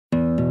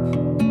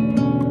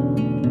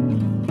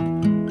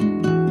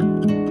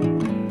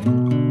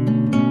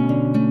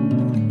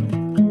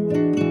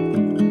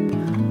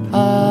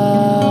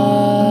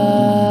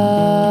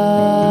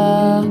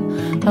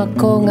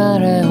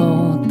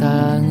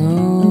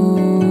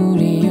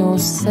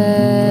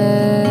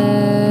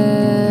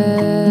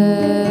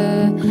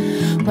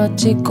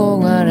ち焦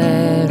が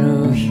れ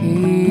る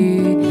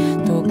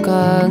人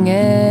影、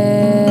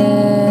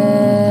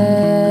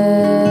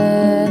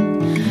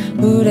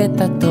熟れ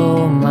た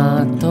ト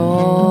マ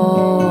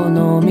ト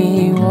の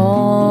実を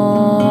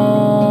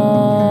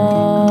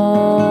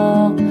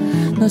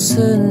盗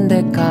ん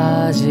で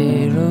か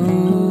じる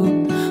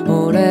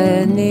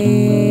俺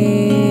に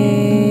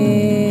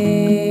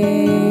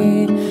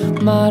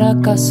マラ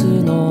カス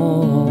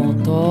の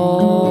音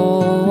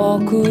を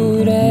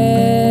くれ、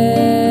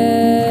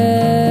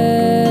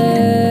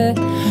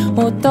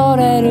踊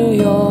れる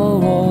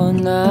よう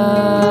な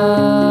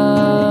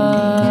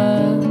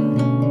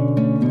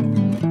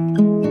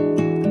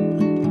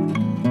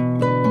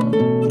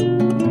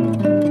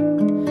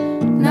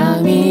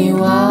波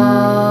は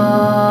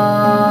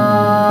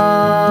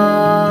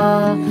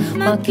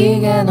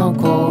巻毛の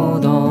子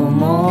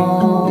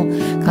供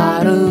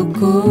軽く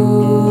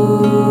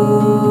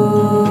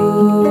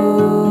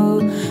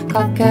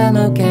駆け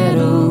抜ける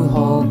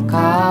ほ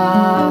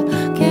か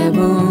け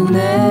舟、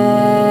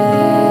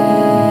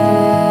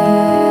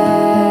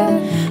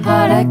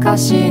あれか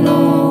し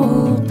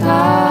の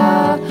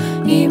歌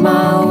今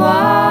は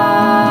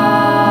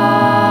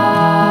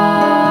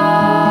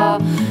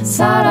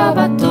さら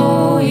ば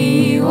問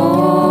い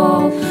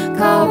を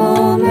か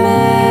もめ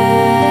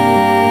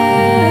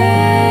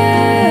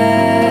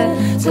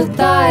伝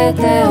え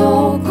て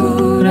お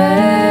くれ、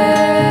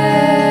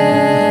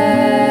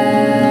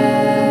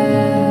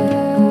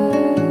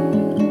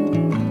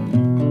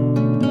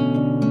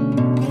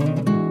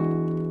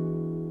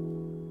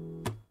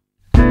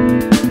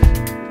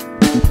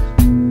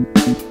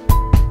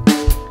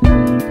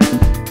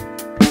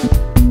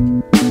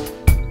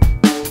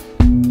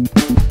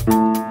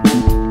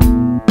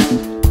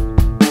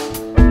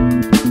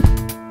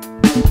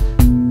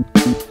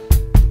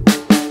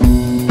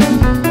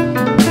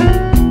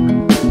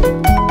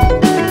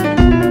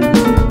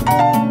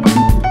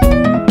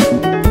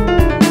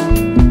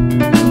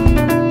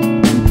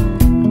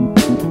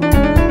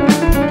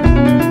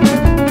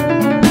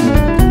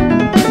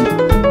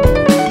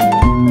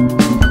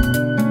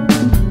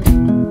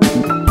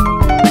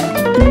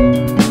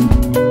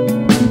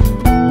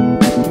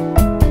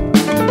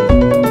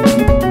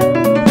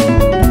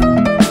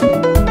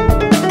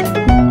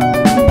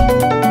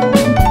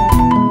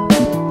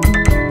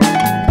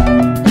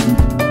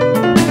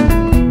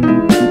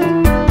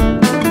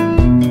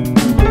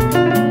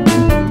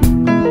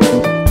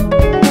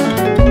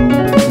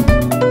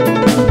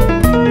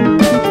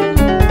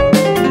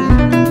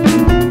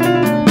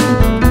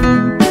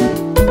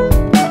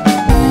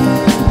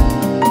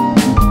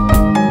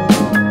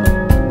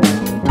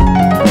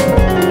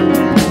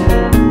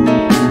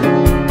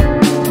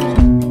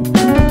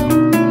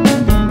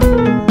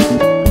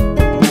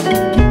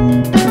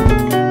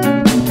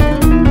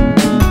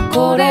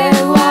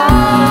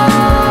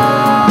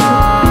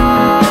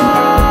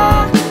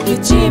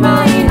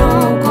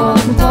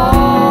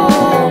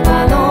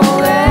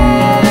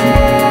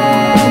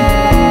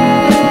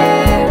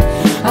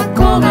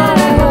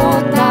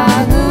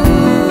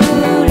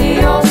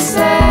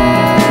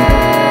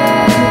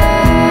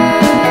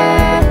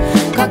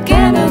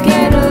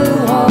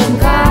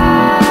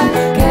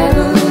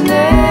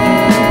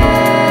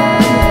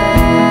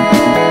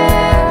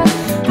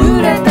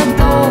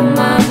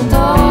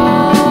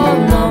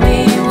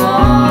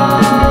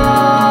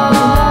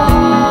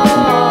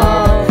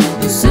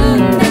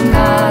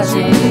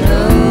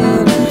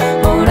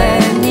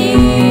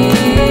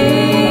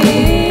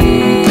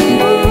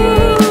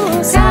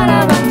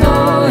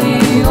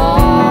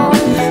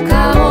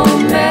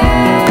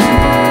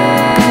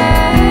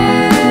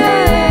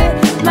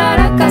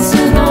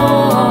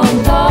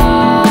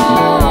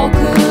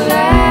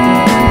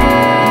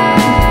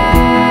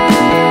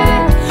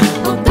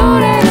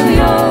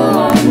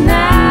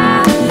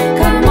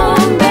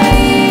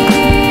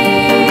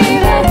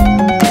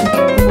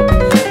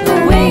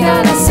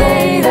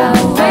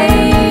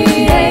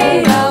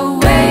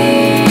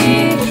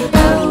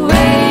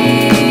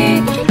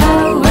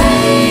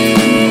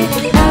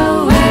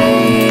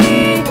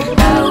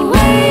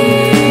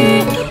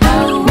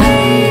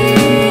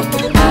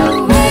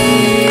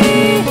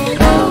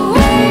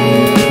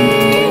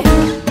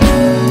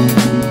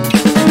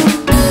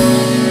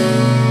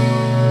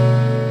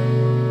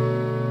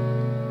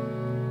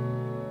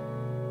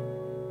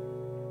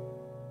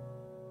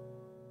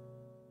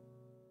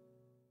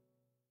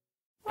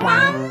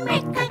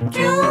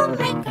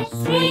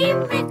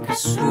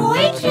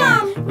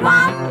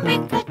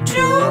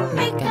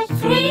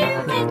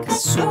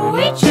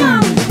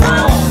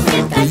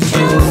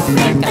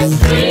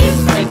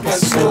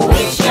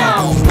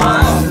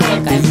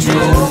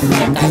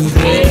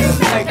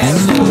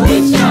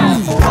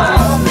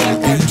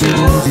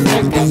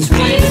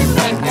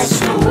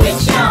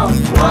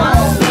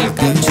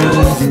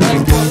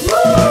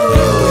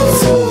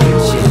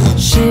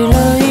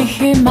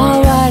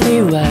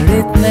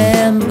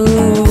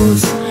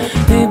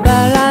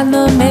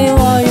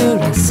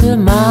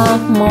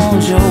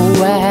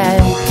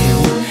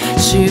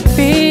し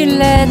び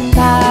れ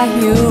た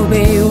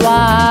指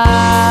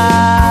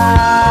は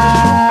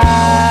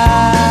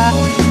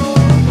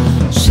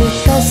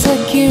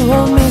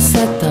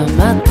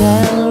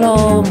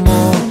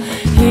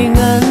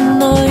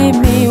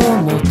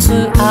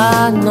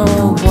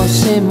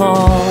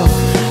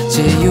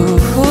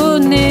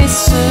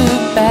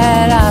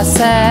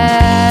せ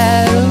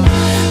る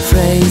フレ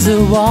ーズ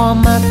を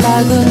ま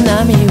たぐ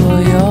波を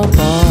呼ぼ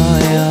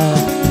うよ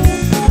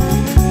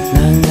流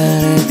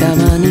れ玉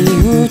に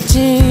打ち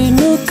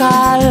抜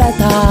かれ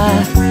た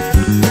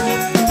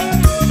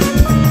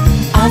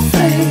A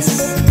phrase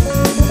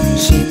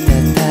して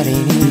たり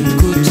に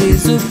口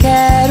づけ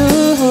る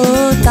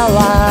歌は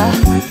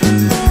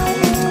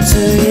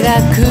墜落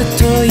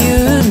とい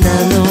う名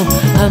の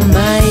甘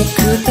い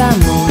果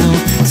物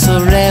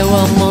それを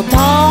求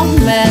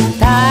め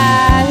た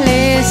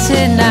り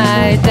し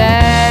ないで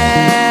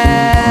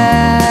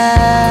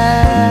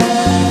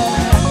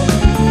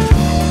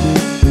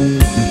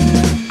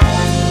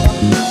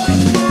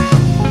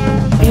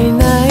い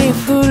ない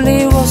ふ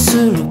りをす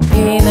るピ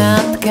ーナ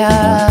ッツが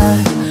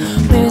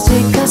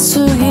短す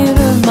ぎる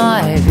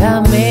前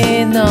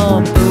髪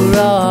のブロ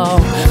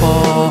ー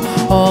を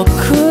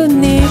奥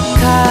に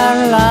絡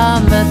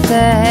めて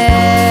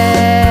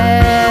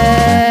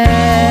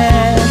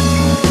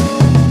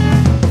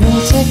無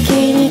邪気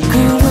に狂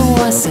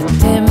わせ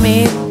て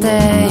みて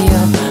よ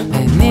目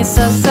に刺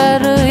さ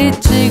るイ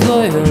チ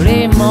ゴよ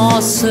り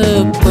もス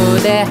ープ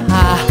で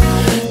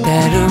出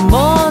る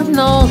も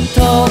のと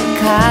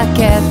かけ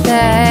て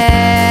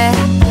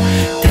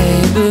テ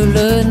ーブ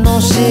ルの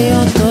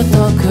塩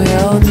届くよ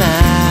うな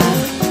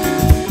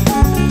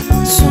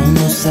そ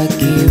の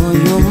先を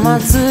読ま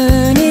ず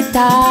に立っ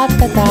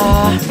てた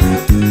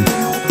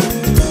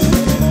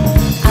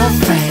A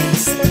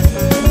phrase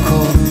小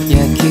焼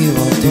きを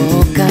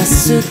溶か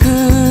すく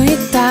い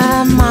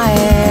たま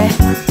え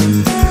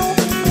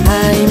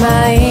曖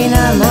昧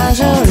なマ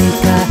ジョリ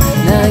カ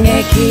嘆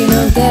きの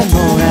デモ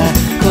ラ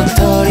小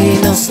鳥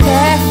のステ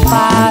フ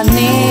ァニ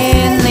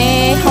ー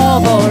に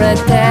溺れ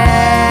て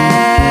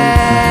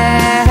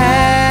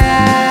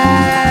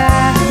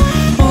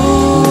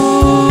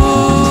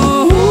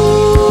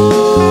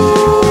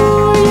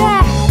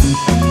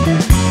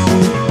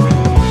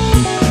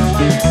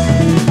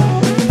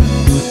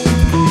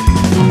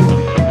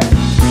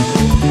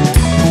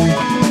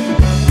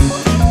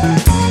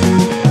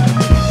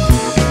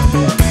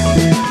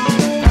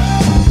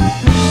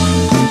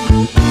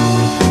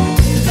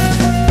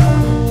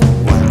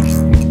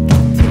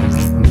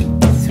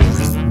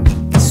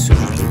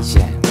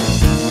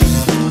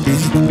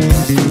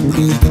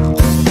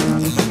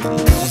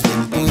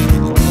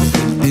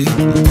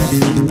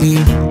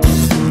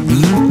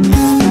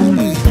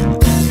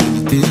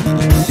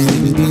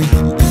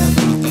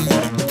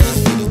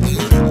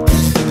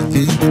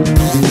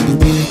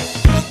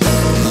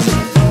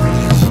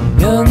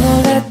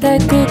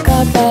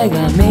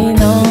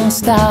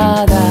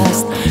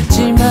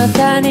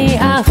巷に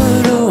あふ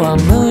るは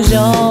無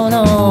情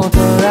の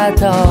虎と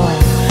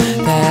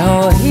手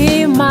を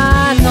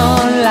今の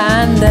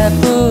ランデ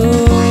ブ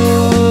ー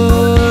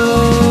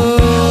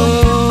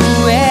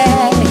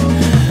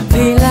フィ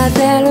ラデ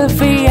ルフ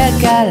ィア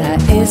から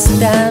イス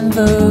タンブ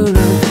ール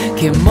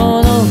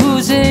獣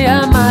富士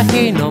山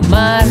日の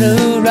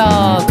丸ロ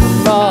ック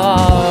ンロ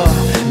ー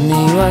ルに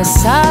は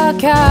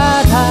咲か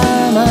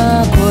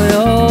卵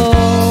よ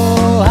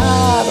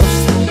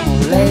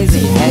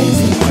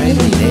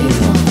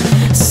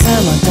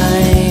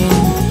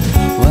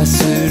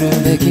忘る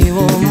べき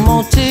を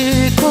持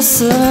ち越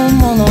す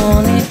も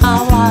のに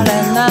哀れ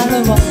な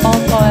るを覚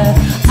え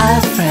A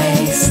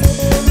phrase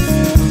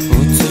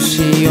写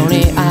しよ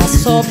に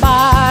遊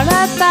ばれ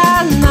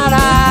たなら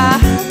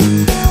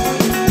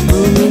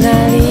海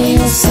なり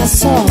を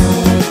誘う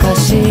菓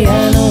子屋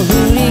の振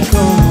り子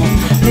の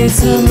リ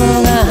ズム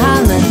が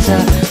跳ねた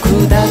砕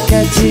け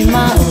ち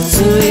まう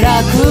墜落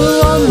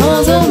を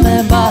望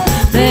めば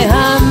涅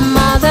槃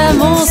まで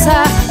も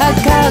さ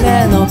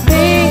影のピ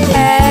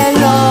エ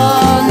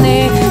ロ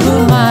に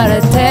生ま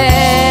れて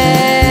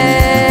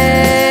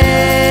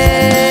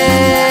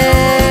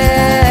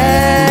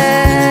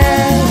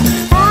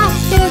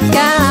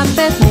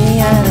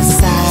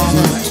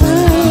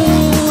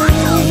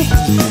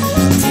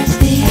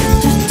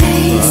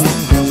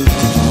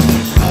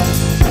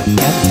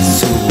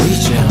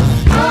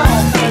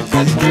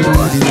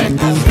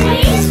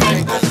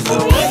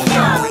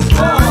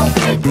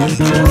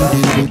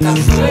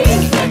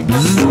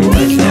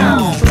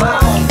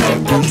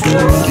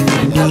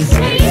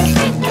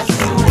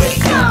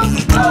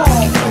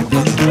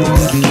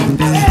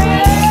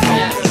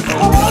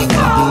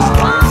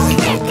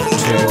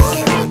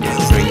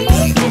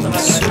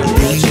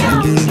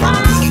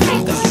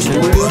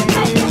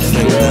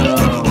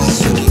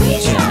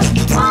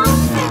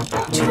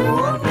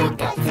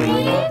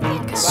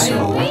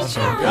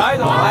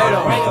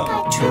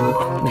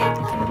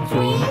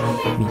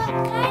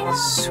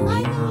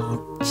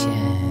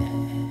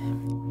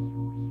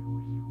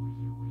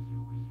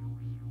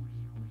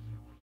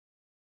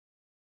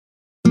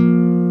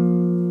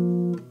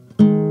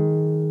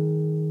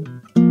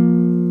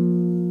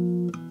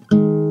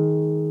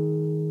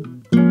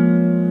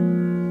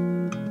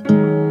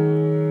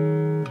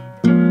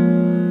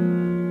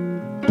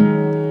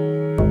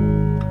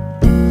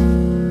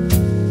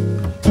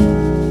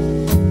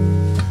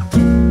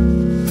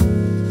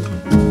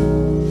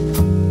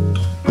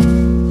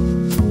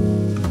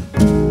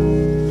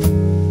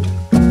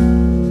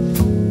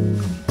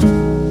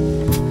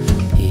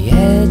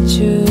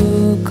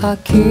か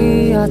き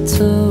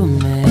集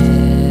め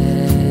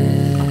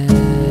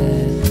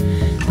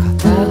片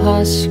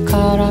端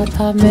から試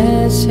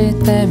し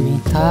てみ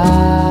た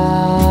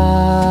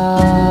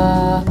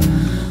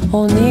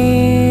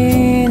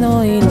鬼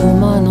の犬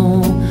間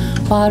の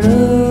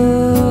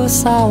悪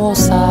さを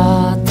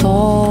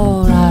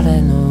悟られ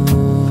ぬ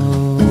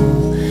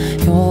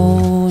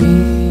よい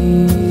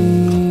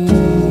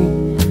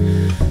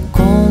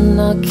こん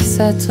な季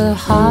節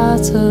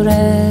外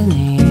れ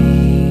に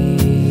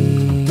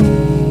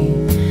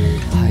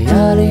流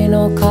行り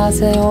の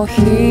風邪を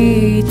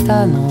ひい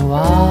たの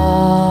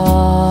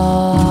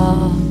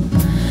は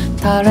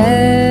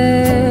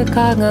誰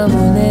かが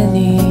胸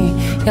に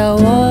矢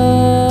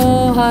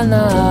を放っ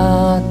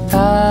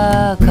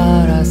たか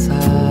らさ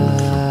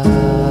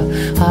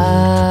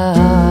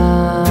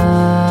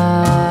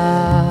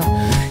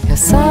優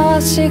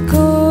し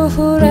く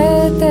触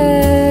れ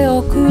て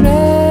おくれ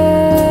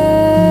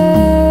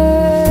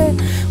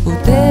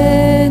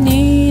腕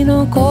に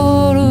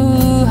残る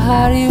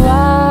針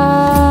は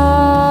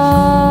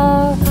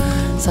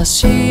刺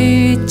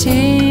し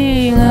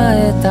違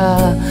え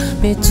た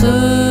ミ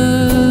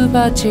ツ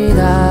バチ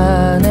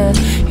だね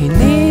日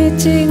に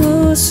ち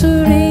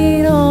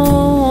薬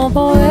の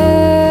覚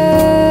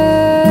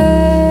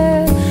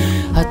え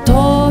あ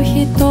と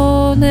ひ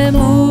と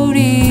眠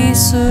り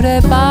すれ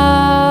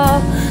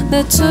ば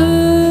熱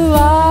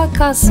は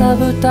かさ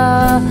ぶ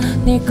た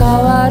に変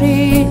わ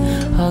り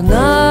剥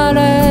が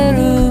れ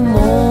る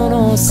も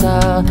の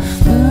さ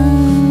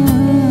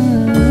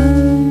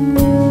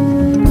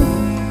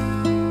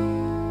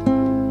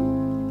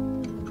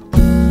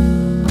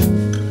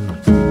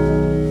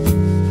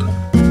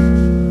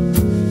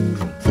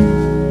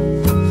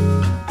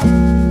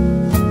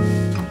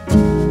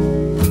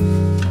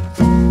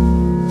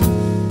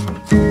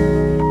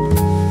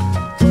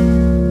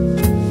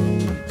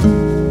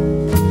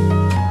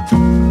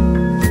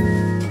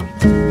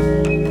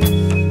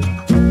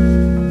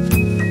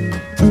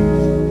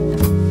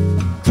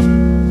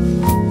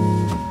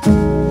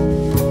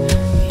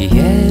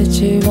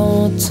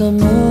紡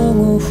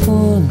ぐ船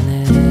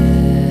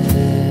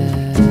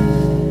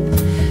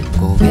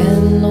語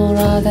源の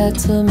羅で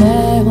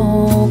爪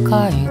を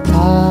書いた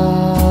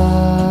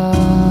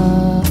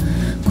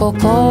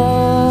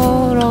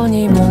心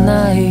にも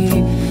ない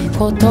言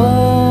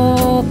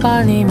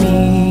葉に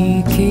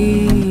見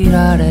切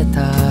られ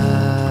た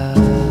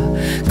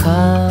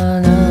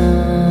かな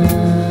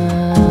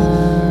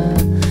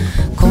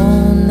こ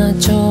んな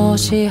調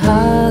子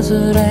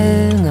外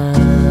れが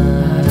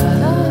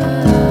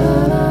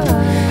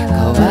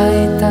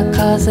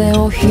風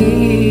邪を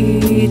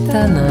ひい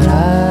たなら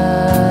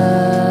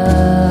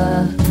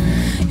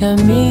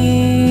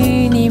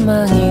闇に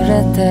紛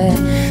れて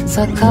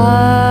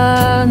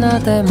魚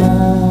で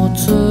も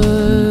釣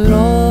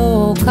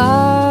ろうか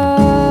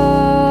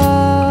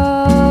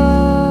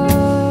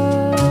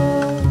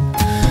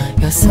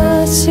優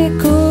し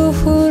く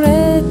触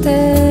れ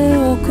て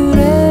おく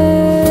れ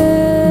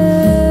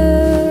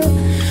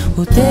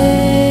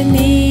腕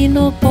に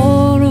昇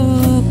る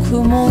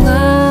雲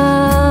が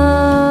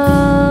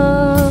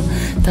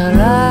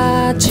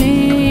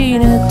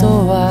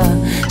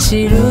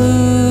知る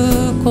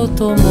こ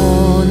と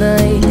もな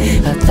い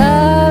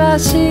新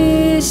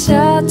しいシ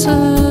ャツ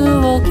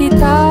を着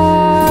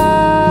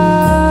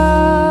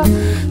た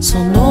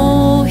そ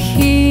の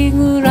日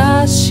暮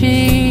ら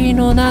し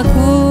の泣く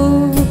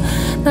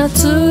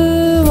夏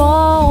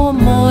を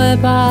思え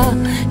ば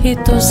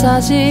一さ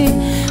じ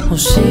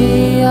星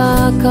明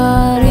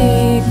か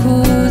り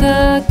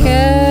砕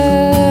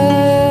け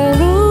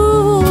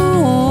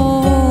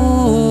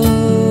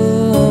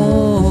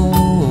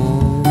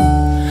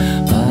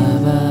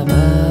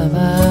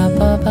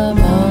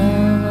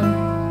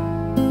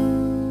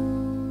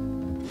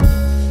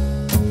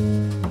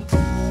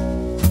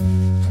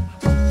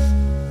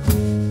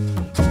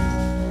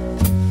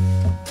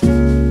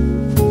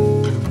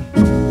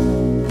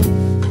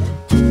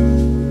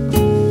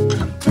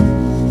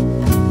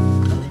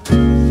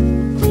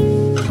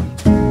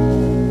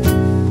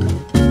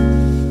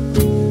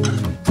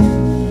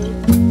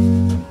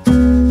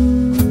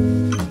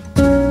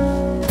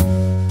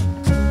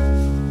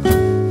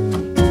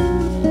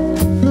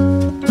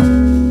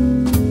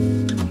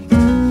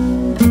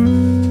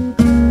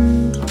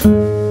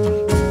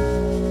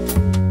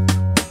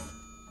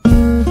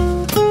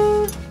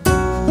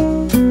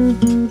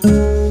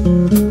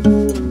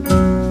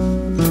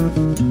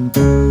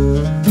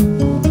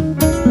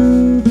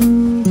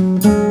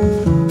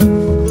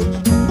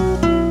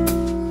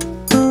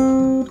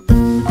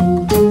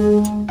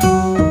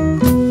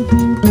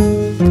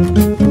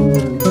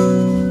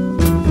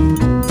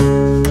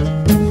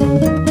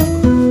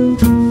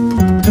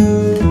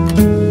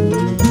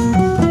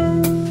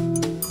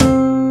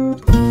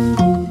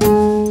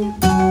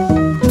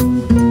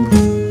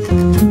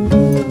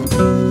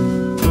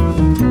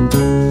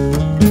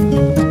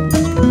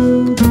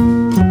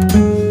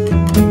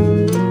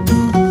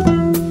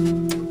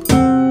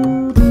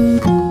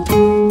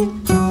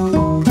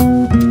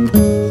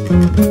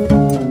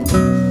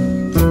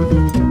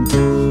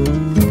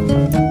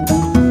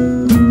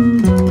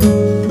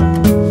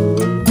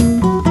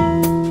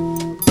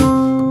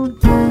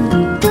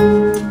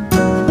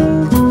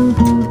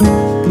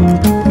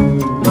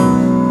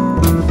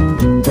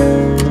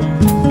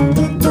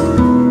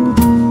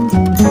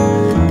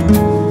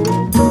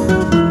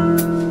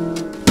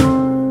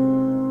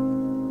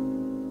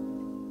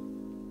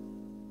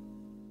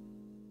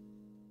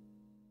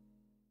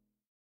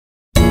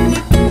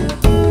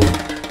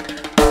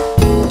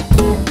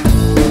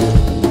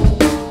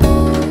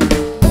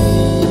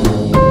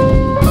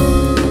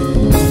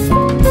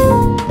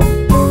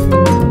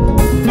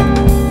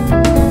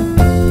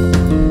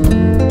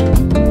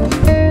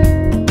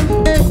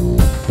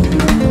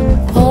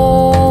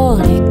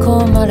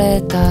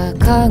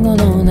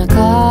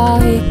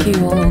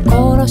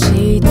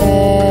して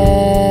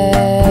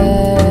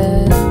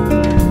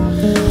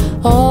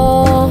覚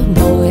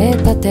え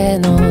たて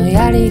の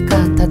やり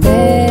方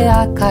で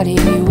明かり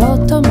を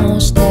灯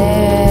して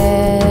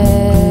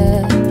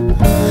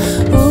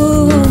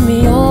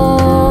海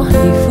を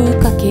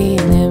深き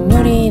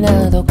眠り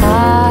など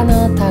か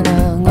の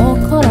棚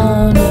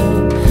心に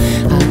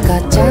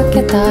赤茶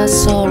けた空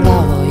を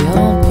呼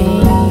び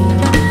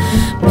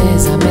目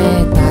覚め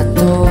た鳥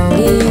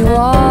を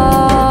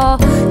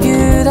夕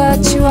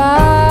立は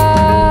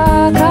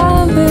幹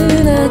部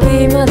な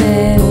ぎまで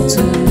打つ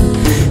う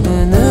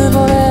ぬぼ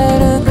れ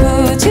るく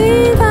ち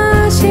ば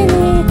しに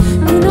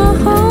身の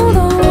程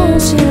を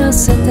知ら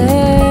せて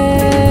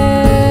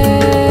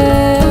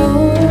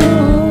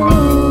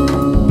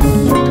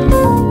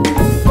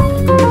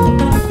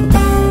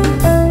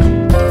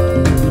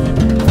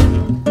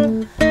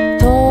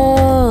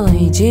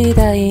時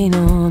代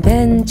の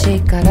ベンチ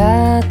か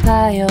ら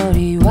頼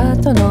りは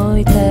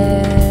届いて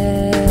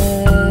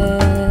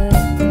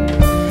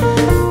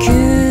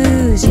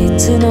休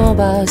日の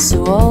バス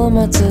を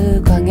待つ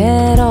か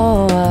げ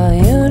ろは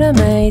揺ら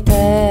めいて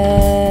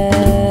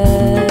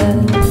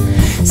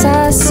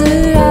さす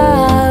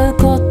らう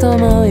こと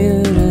も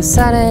許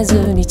され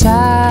ずにチ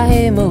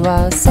ャイム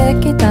はせ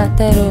き立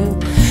てる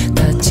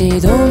立ち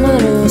止ま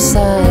るさ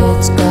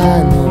えつ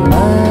かの間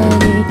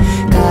に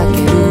か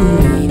ける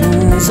犬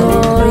ぞ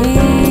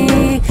り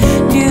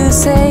流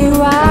星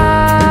は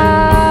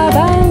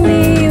万里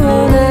を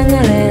流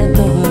れ飛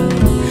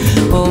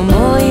ぶ思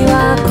いは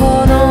こ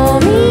の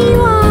身を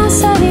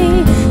去り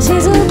雫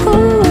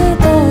へ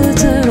と移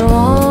ろ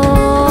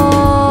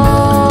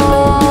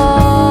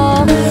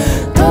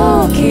う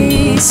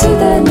時す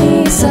でに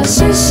指し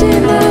示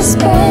す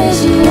ペー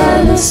ジは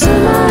盗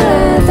ま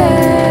れて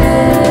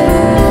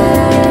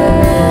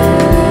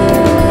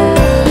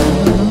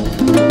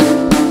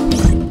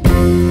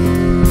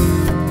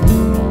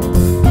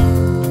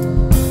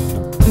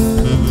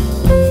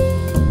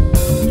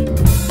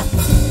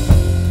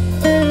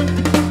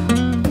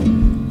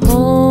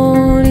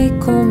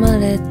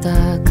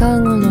カ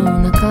ゴ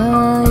の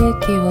中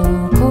息を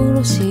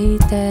殺し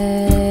て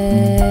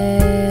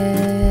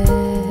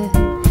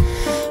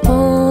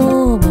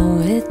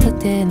覚えた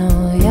て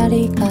のや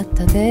り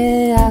方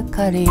で明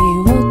かりを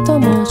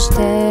灯し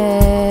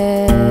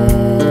て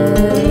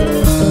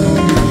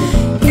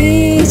意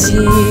地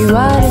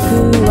悪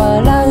く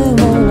笑う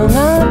物語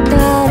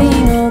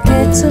の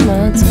結末も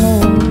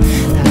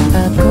タ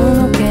バコ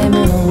の煙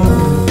の向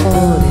こ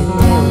うで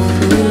手を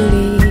振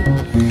り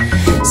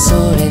そ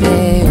れで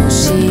お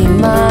し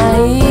まい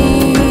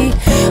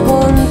本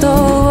当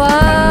は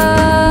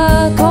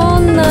こ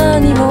んな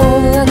にもあ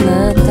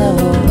なたを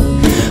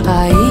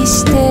愛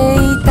してい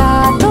た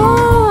と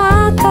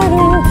わかる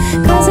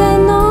風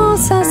の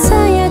ささ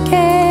や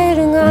け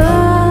る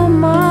が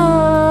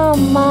ま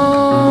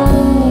ま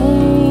に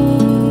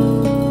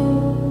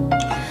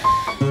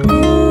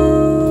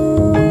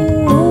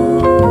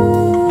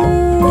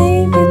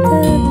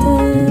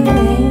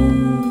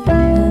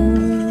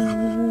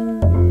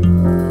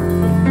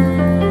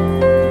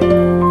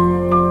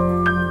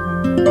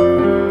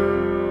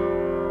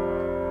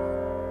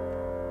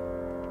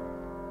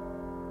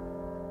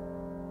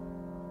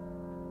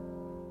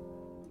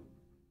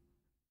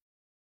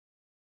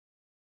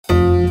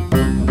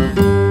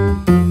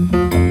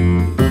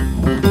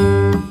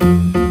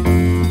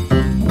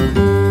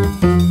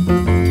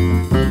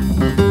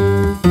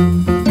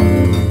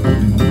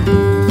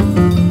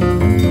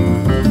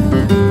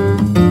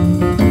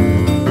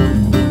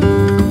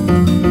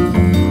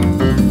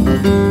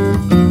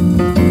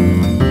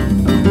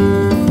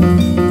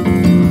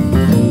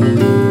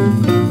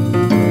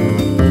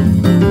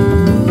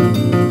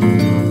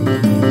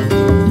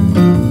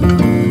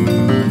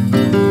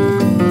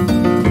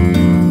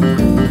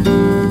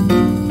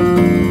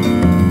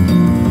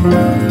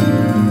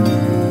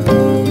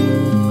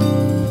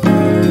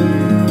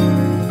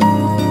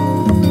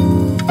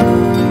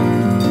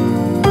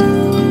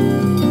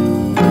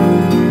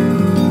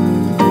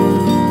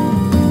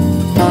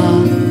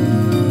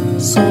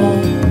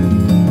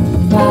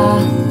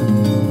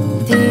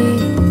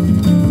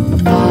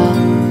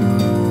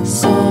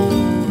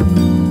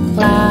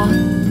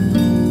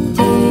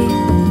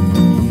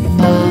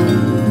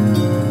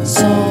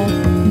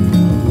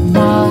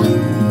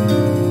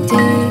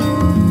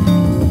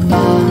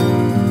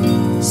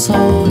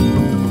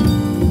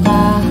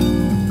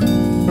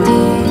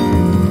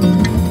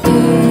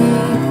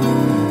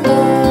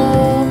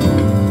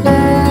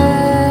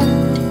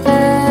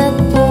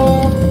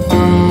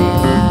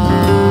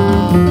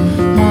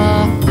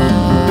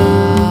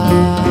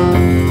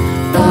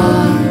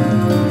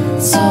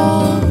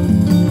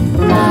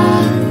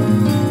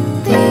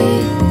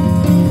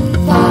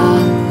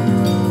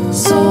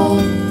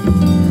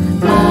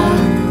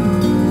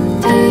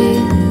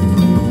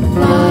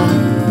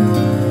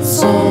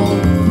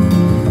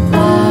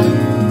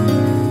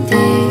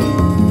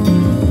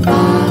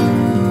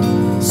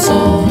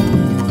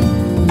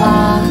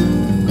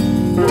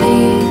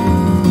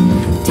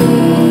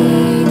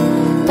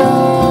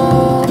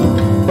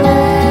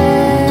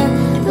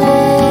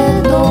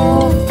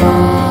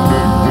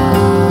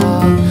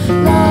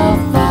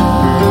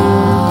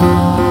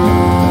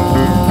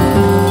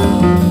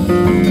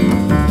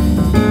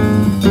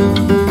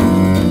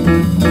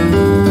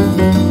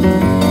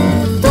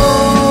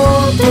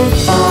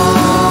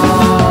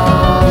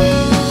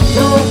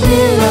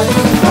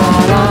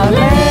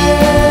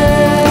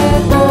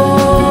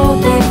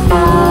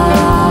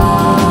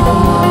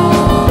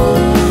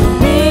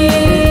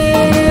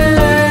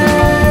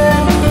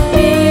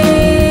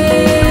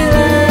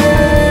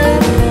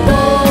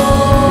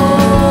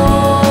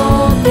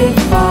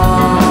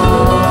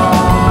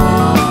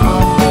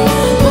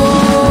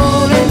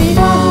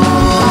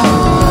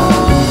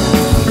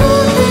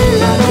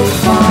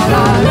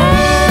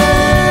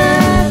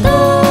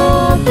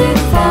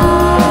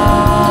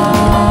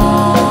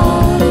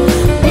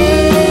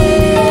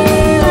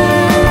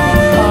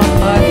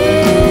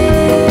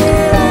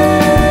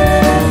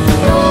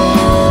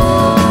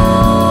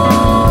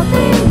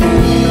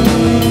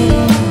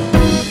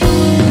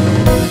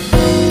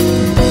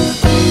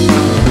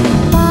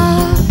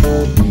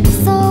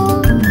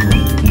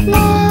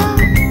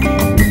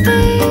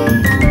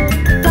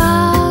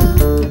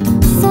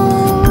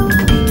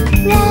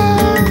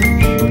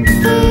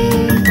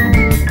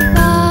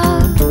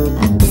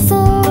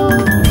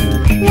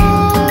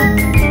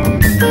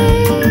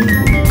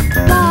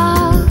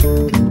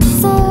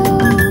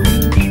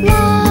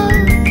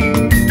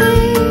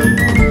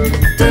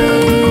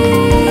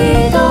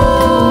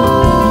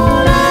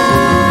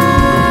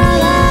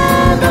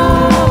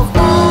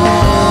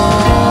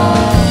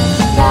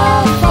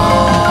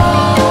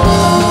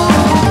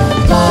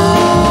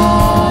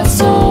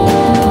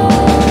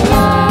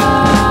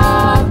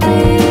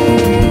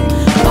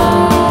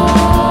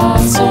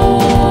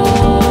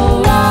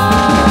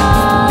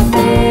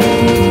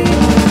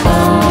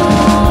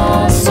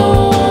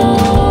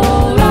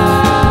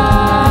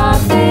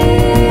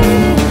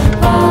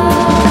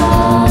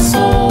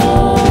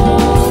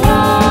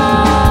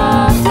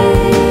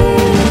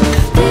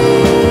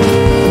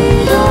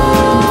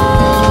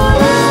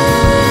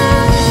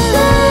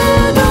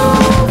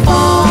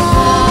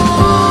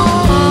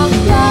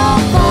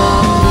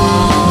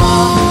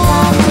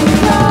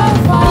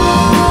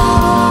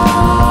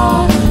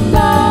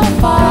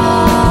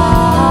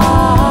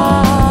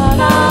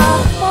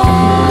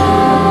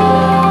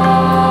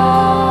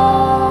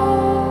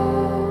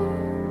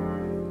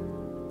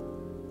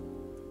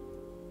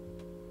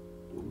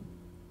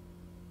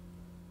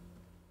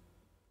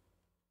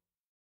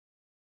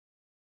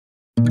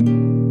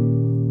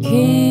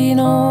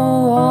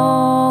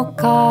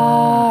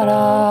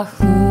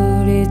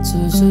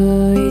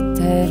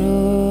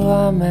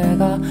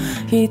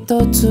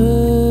一つ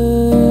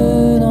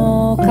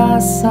の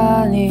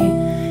傘に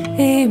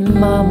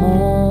今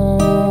も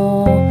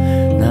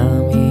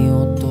波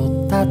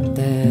音立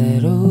て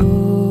る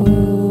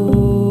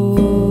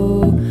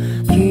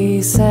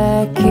奇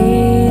跡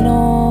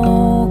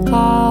の代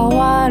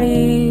わ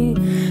り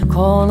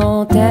こ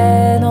の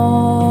手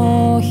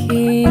の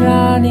ひ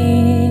ら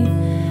に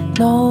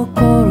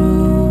残る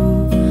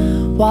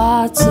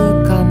わず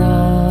か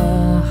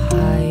な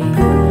灰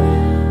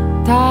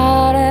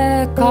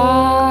誰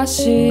か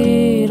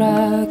し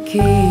ら聞い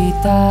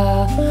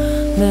た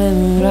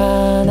眠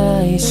ら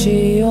ない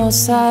潮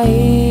騒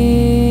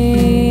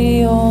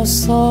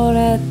恐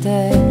れ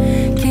て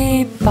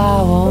牙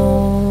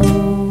を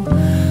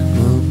む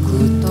く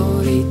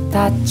鳥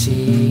た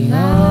ちが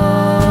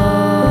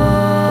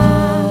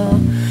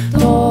永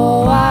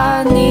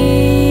遠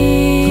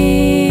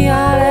にあ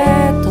れ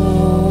と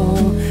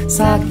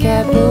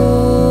叫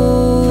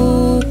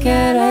ぶけ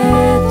れ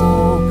ど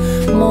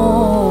も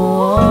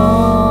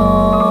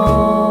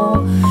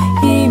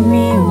う意味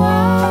は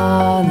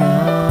な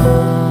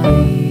い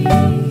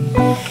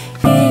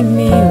意味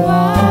は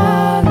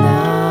な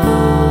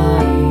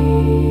い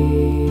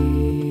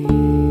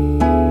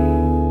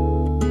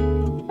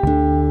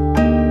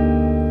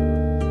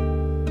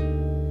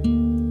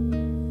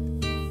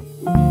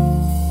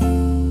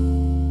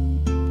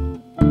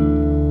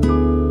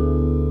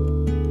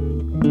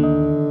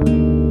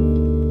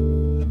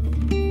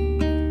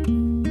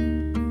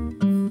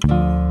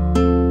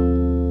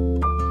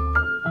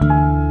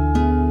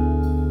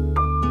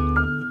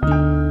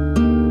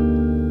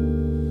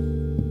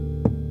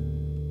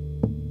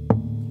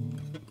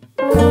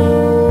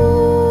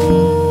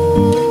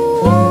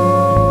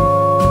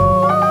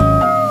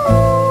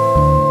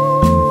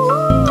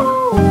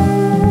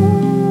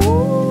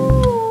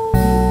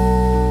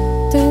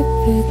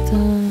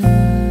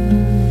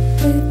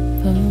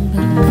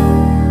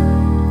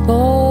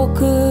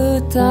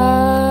僕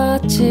た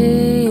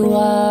ち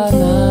は流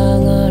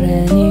れ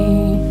に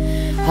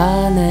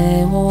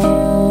羽を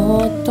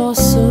落と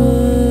す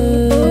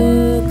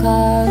か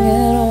げ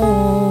ろ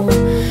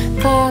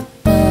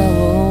肩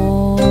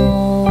を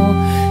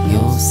寄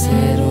せ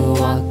る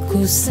惑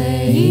星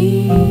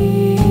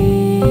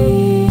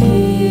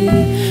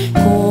こ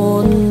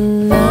ん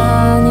な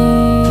に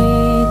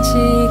近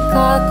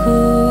く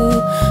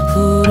触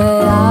れ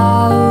合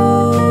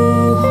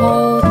うほ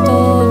ど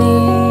に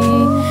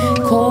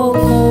心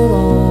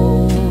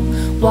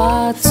は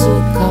つ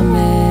かめ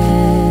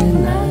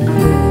ない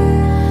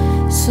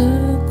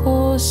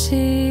少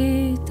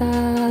しだ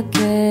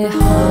け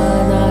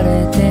離れ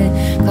て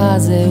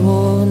風を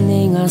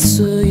逃が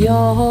す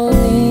よう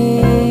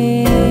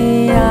に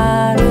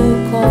歩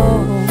こ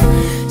う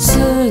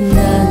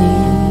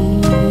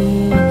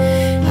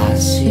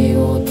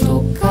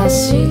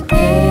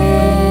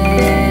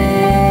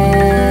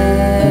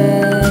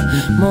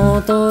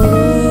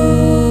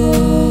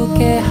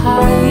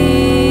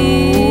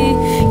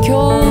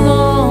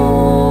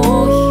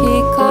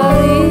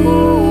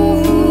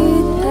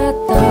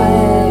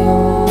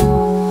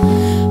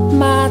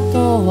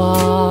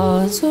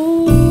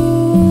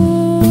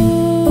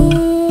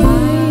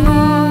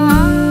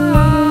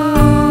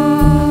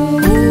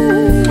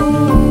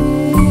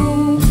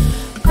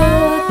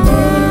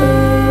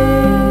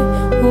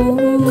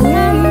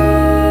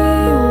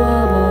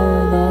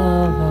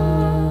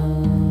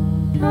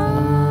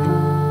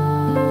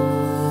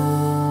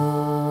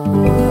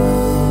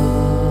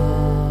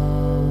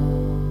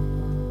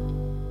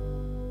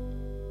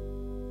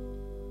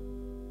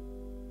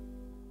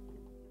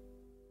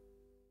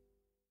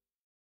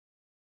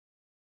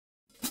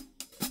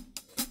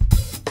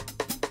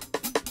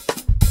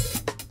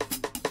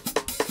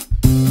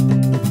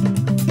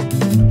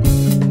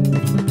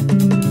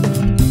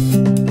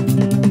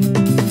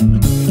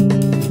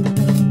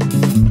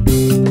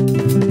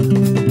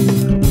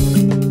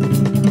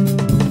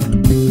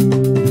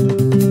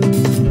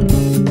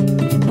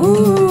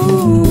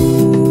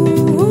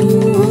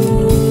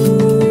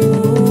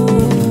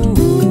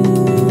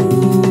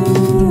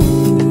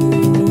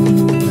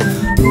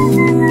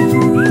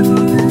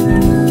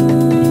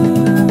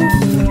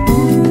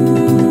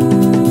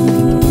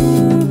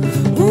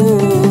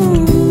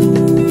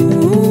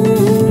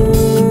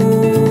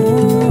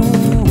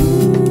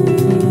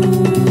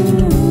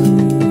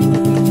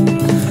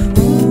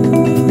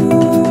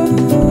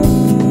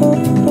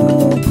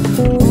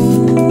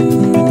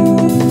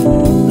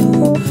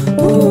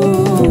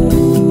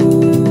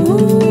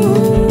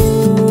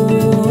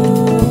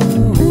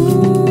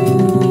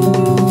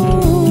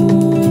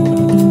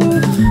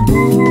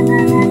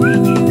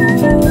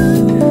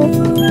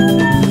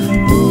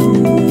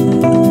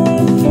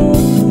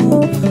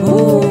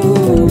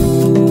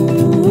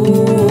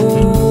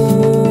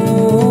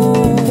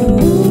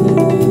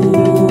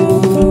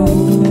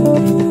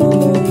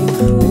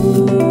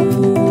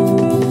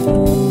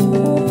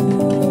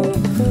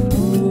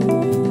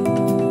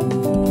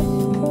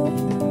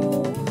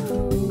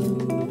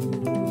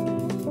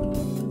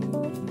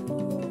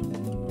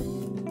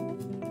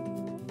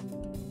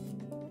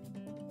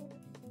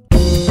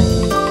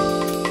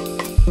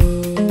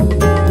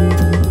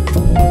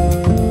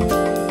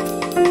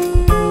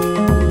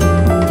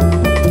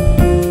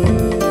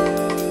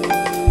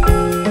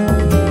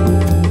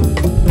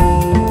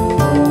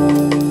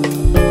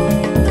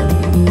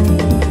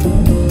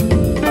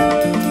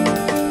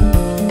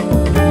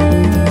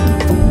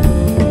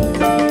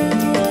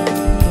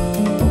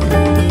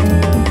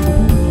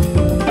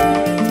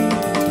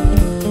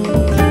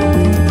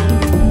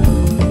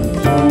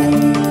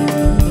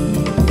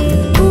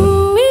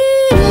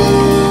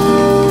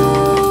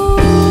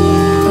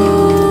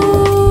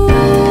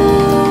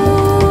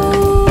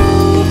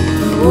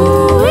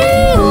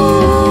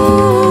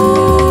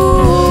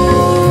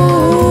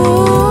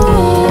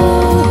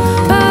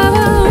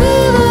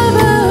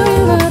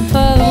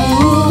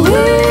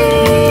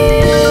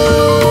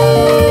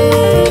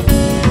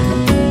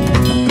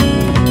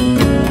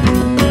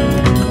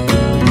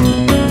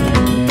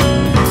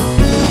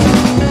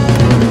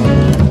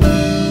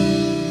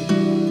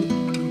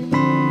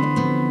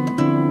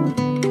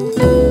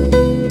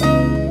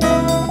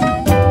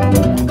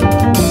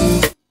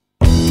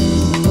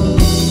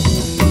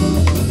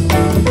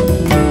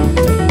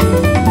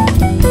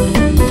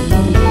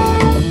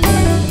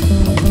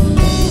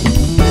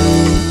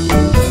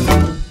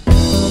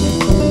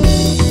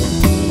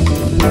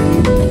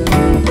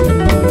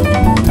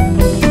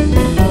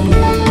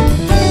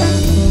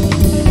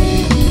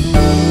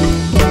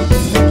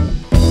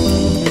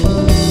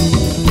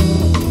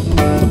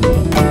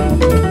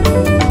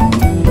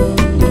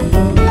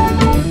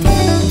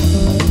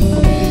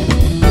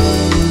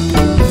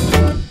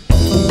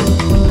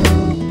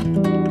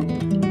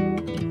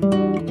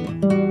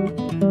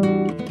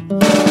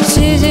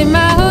縮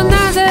まう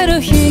なぜる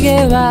ひ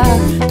げは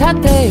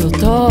縦よ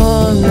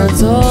とな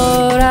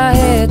ぞら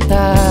え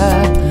た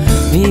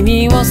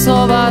耳を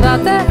そば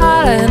立て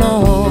あれ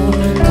の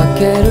か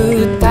け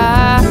る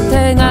た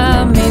手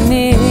紙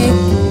に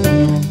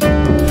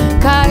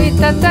かい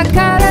たた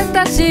かれ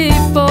た尻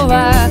尾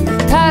は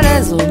垂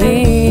れぞ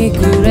に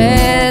く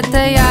れ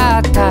てや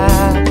った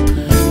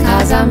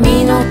風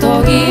見の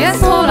とぎへ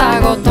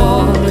空ご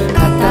と語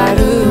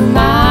る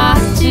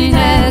町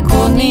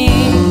猫に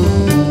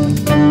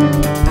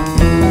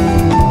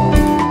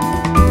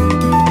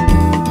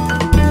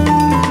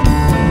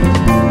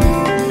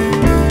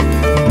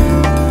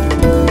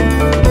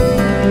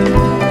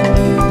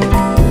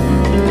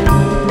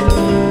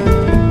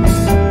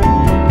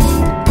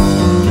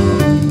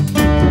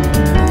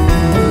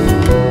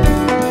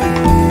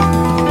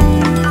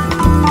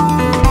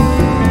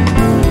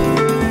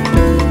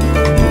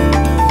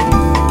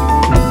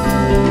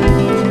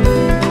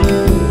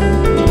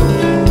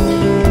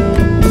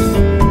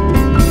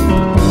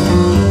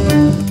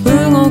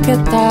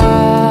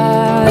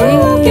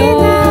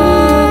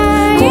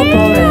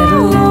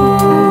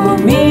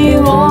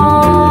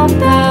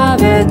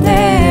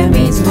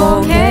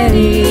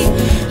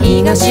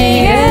東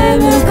へ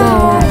向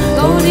かう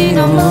鳥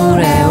の群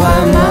れ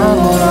は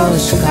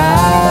幻か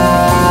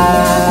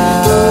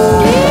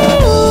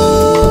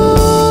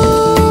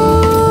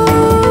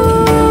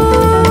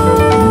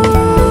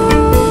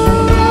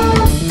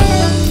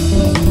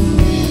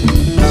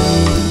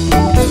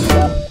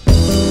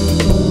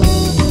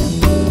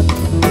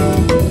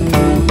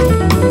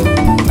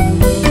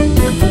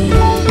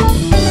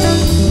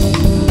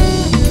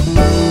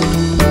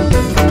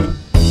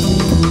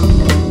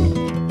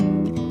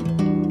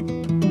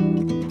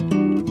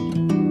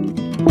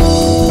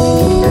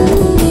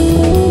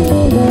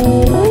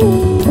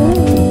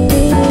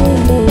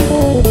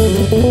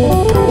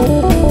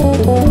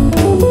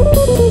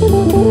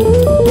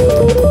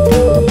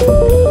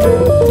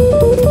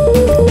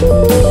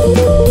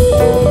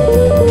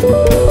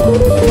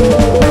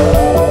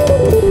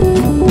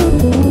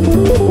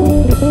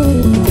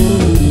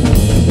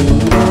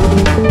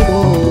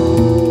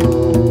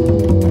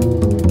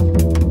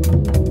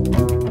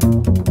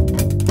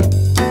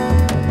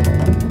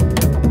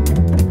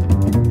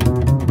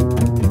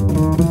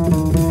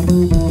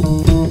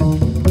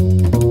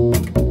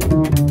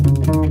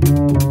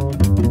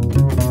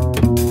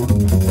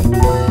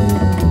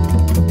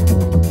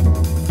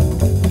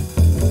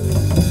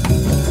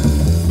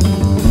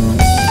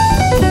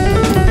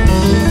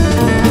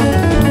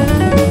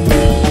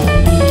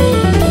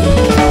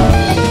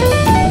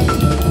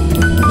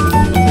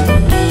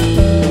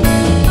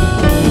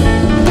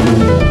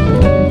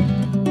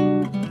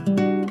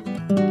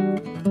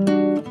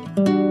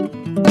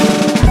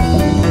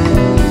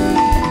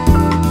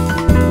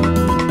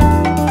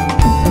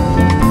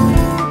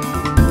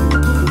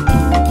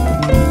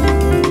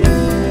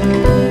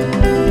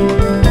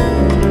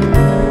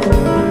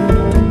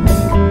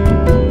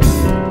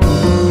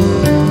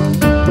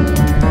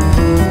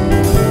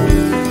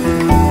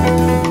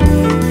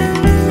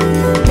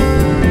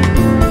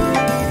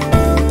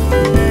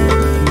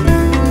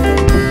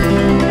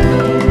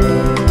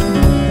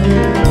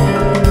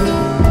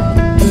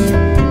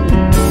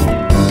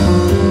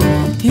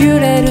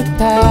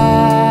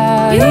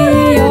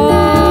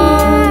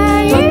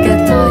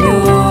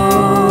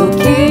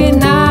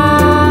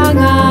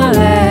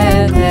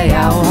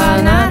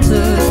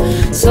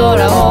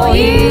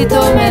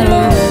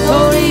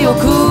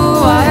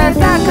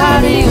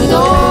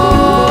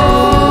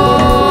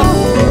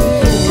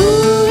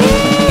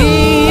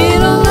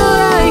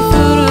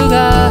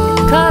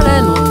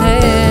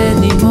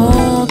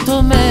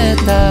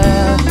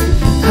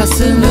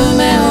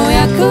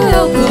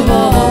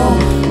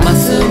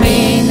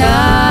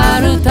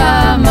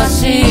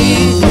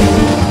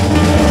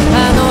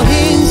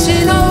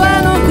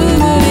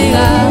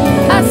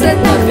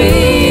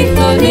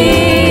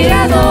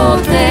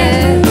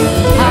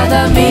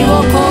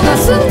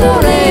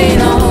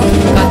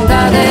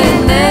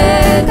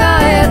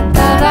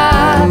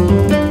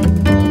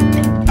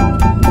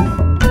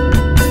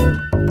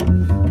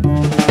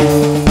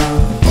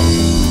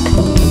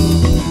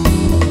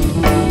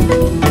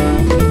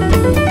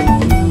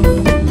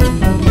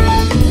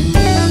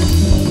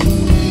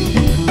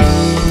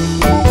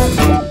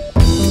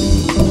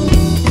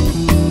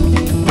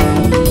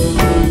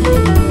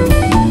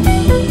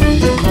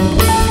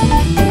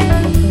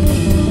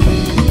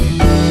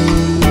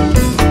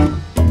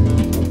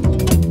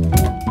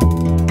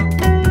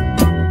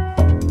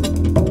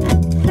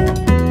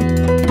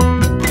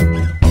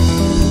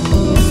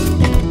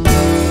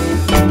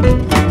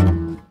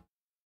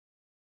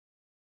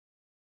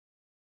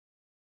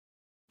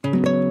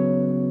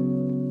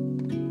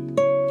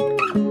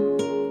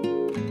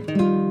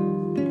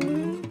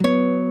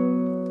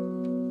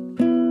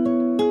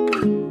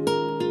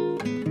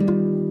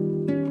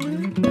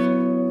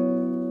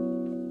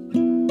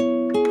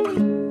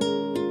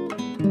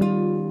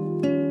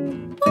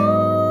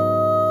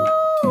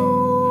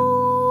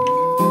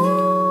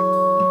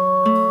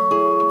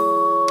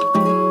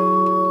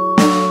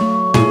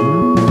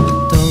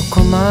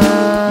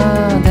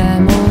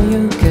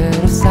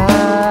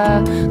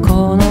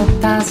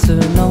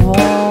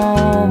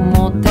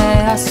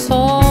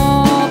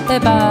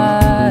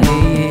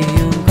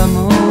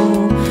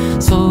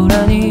空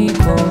に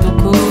孤独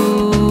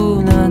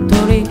な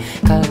鳥、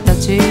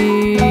形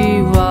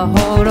は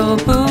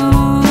滅ぶ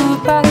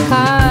ばか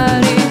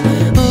り。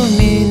海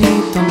に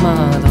戸惑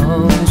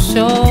う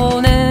少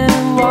年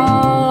を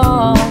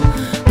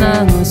慰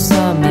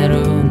める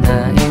ナ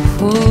イフ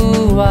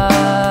は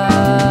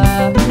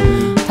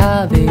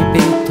旅人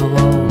を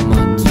待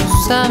つ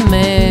た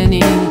め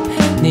に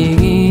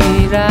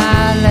握ら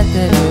れ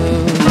てる。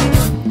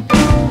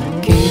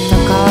北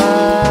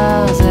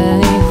風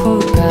に吹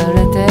かれ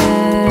て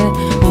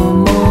重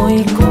い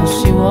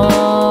腰を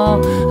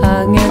上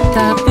げた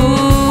ブ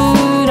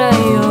ラ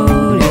よ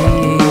り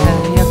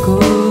早く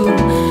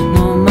飲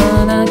ま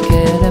なけ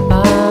れば、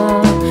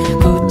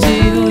口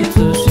移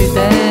して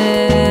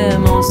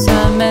も冷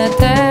めて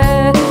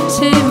し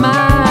ま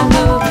う。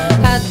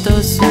あと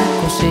少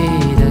し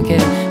だけ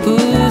風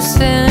船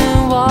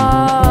を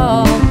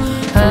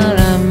絡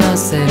ま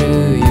せる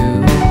勇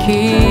気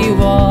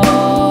を、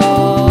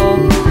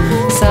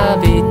錆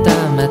びた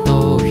目と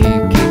引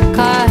き換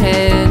え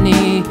に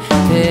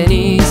手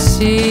にし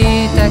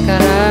たか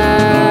ら。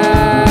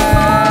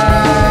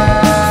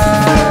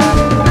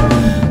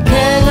汚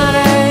れ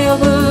呼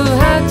ぶ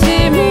蜂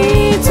蜜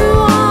を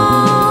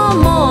思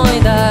い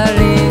だり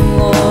ん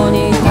ごに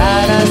垂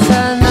らさ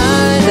な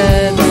いで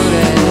くれ。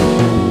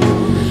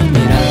未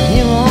来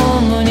を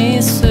無に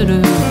する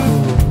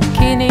空気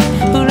に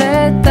触れ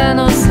たの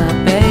さ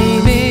ベ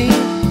イビー。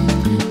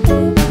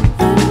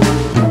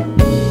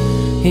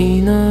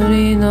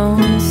祈りの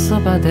そ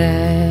ばで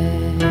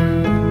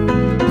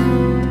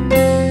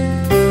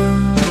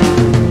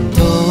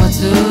問わず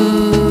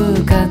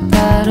語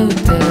るテ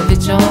レビ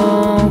ジョ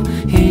ン、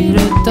昼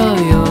と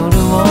夜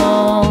を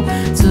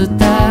伝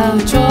う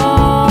蝶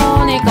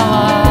に代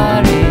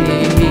わり、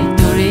一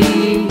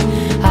人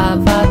羽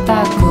ばた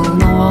く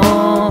の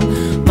を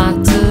待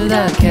つだ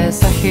け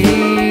さ。光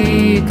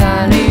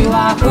は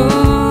降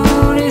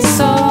り注ぐ。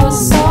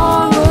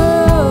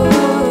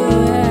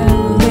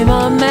2番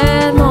目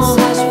のハ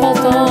ッシュポテ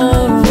ト、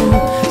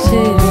シリ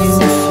ウ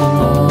スの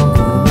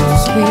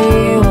月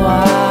は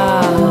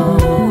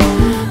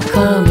髪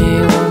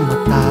を待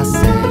たせ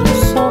る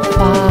ソフ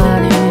ァ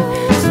に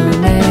爪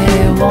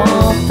を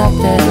立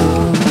てる。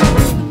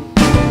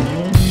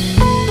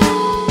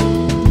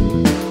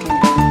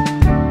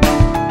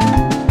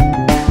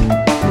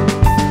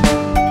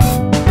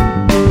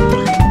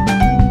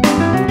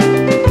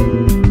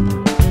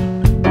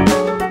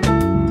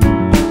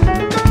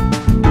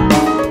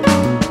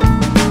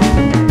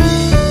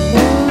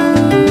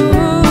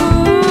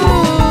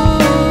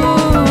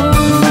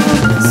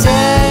精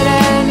霊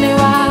に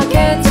は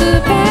決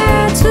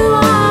別を、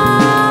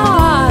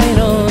い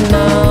ろんな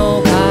オ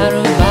カル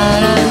バ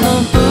ラの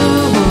ブ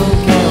ー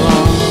ケを、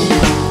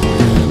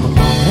微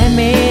笑み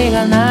が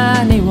何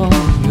を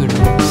許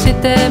し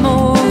ても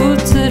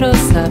映る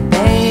さベ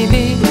イビ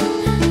ー。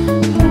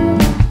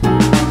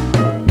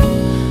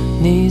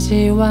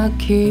虹は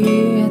消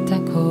えて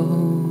く。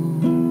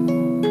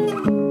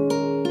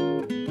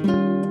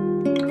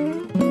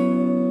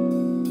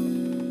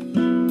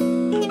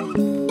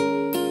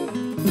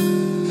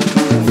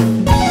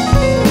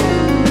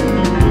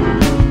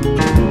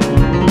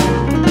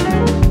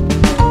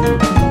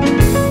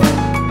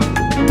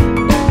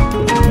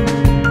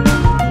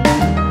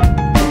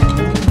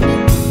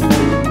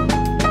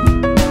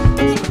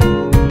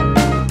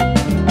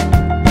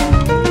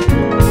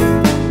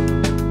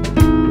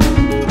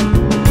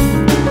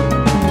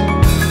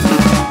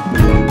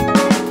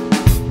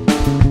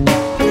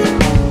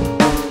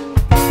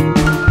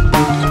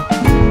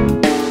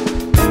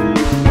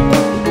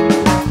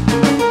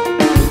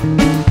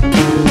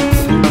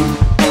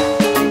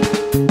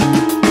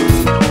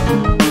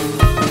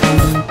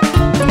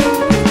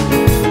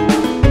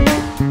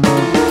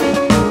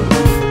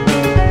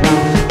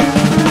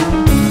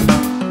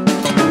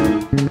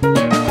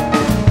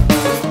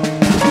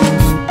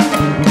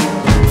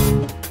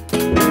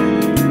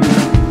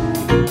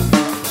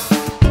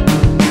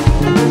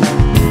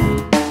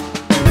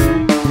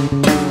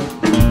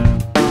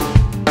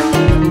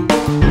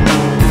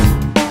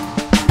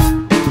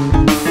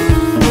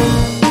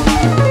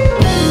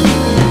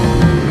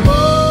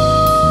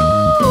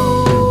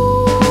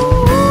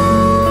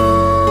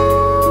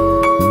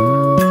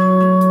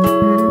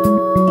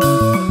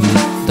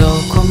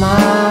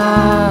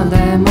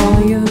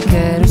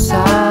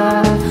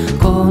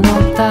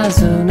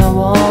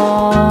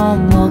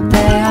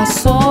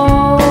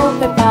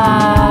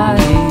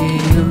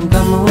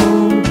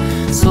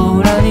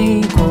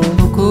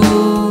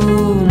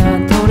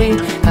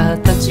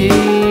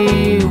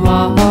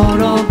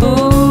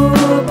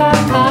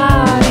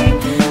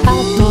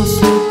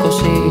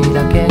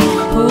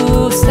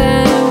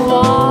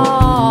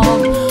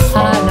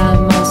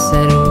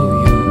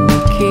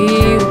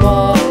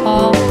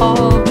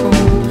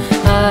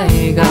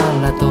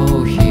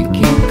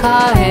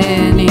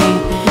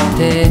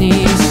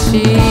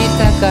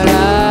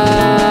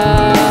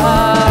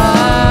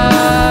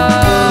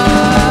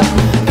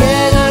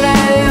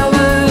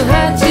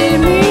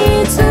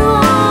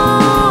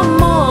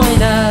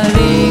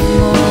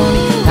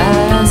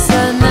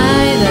さ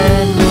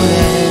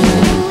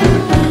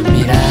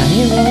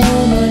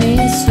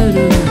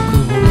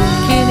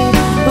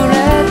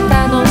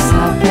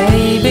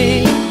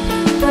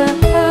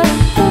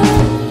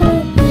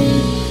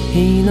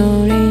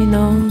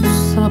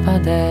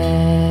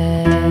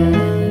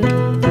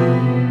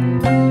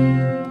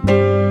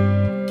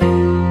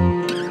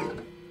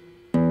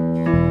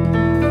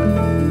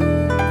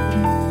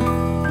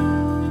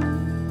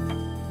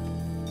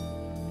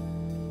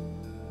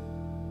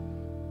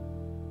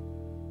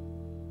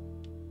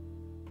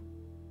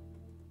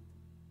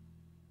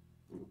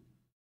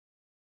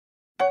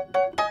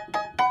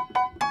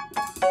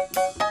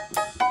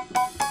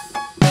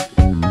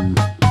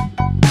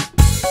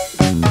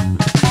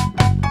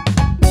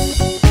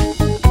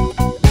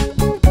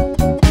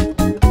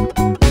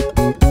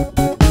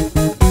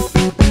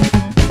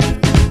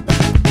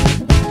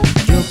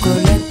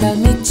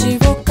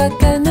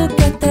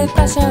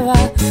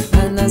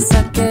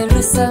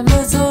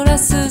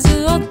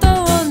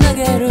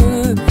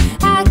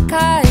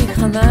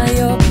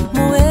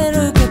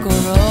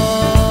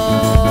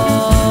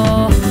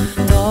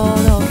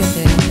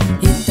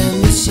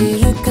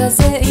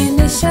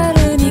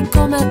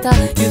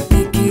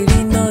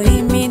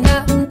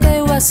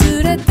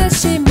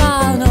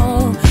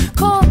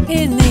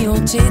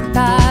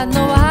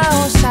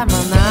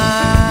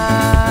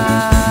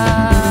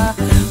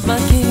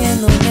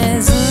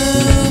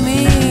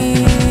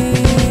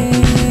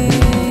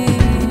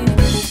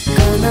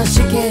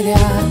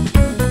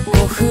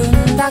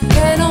だ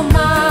けの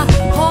魔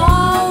法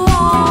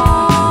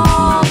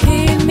を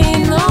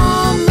君の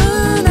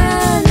胸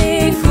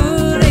に振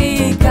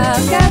りか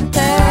けて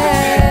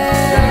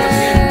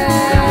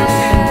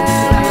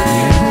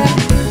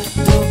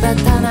飛べ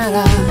たなら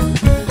う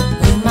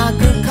まく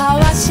か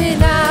わし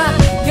な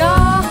よ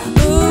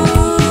生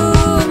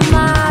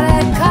まれ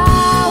変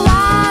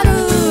わる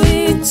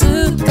いつ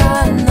か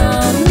な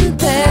ん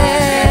て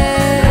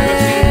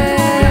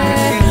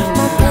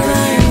待たな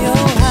いよ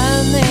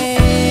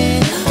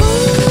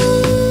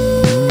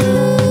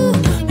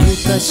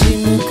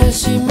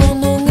昔々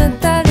物語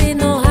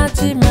の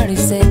始まり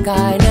世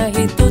界が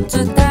一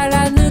つ足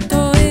らぬ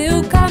とい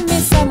う神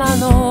様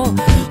の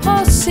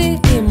欲し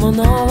いも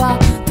のは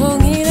途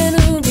切れぬ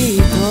ビ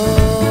ート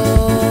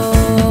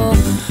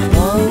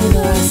踊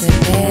らせ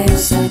てう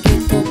さぎ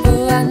飛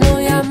ぶあ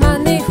の山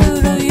に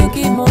降る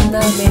雪も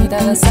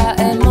涙さ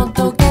えも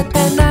溶け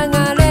て流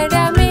れり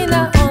ゃ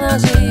皆同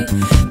じ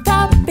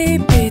旅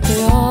人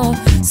よ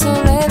そ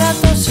れだ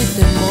とし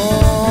ても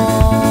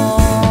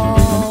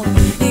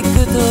行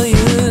くとい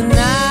う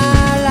な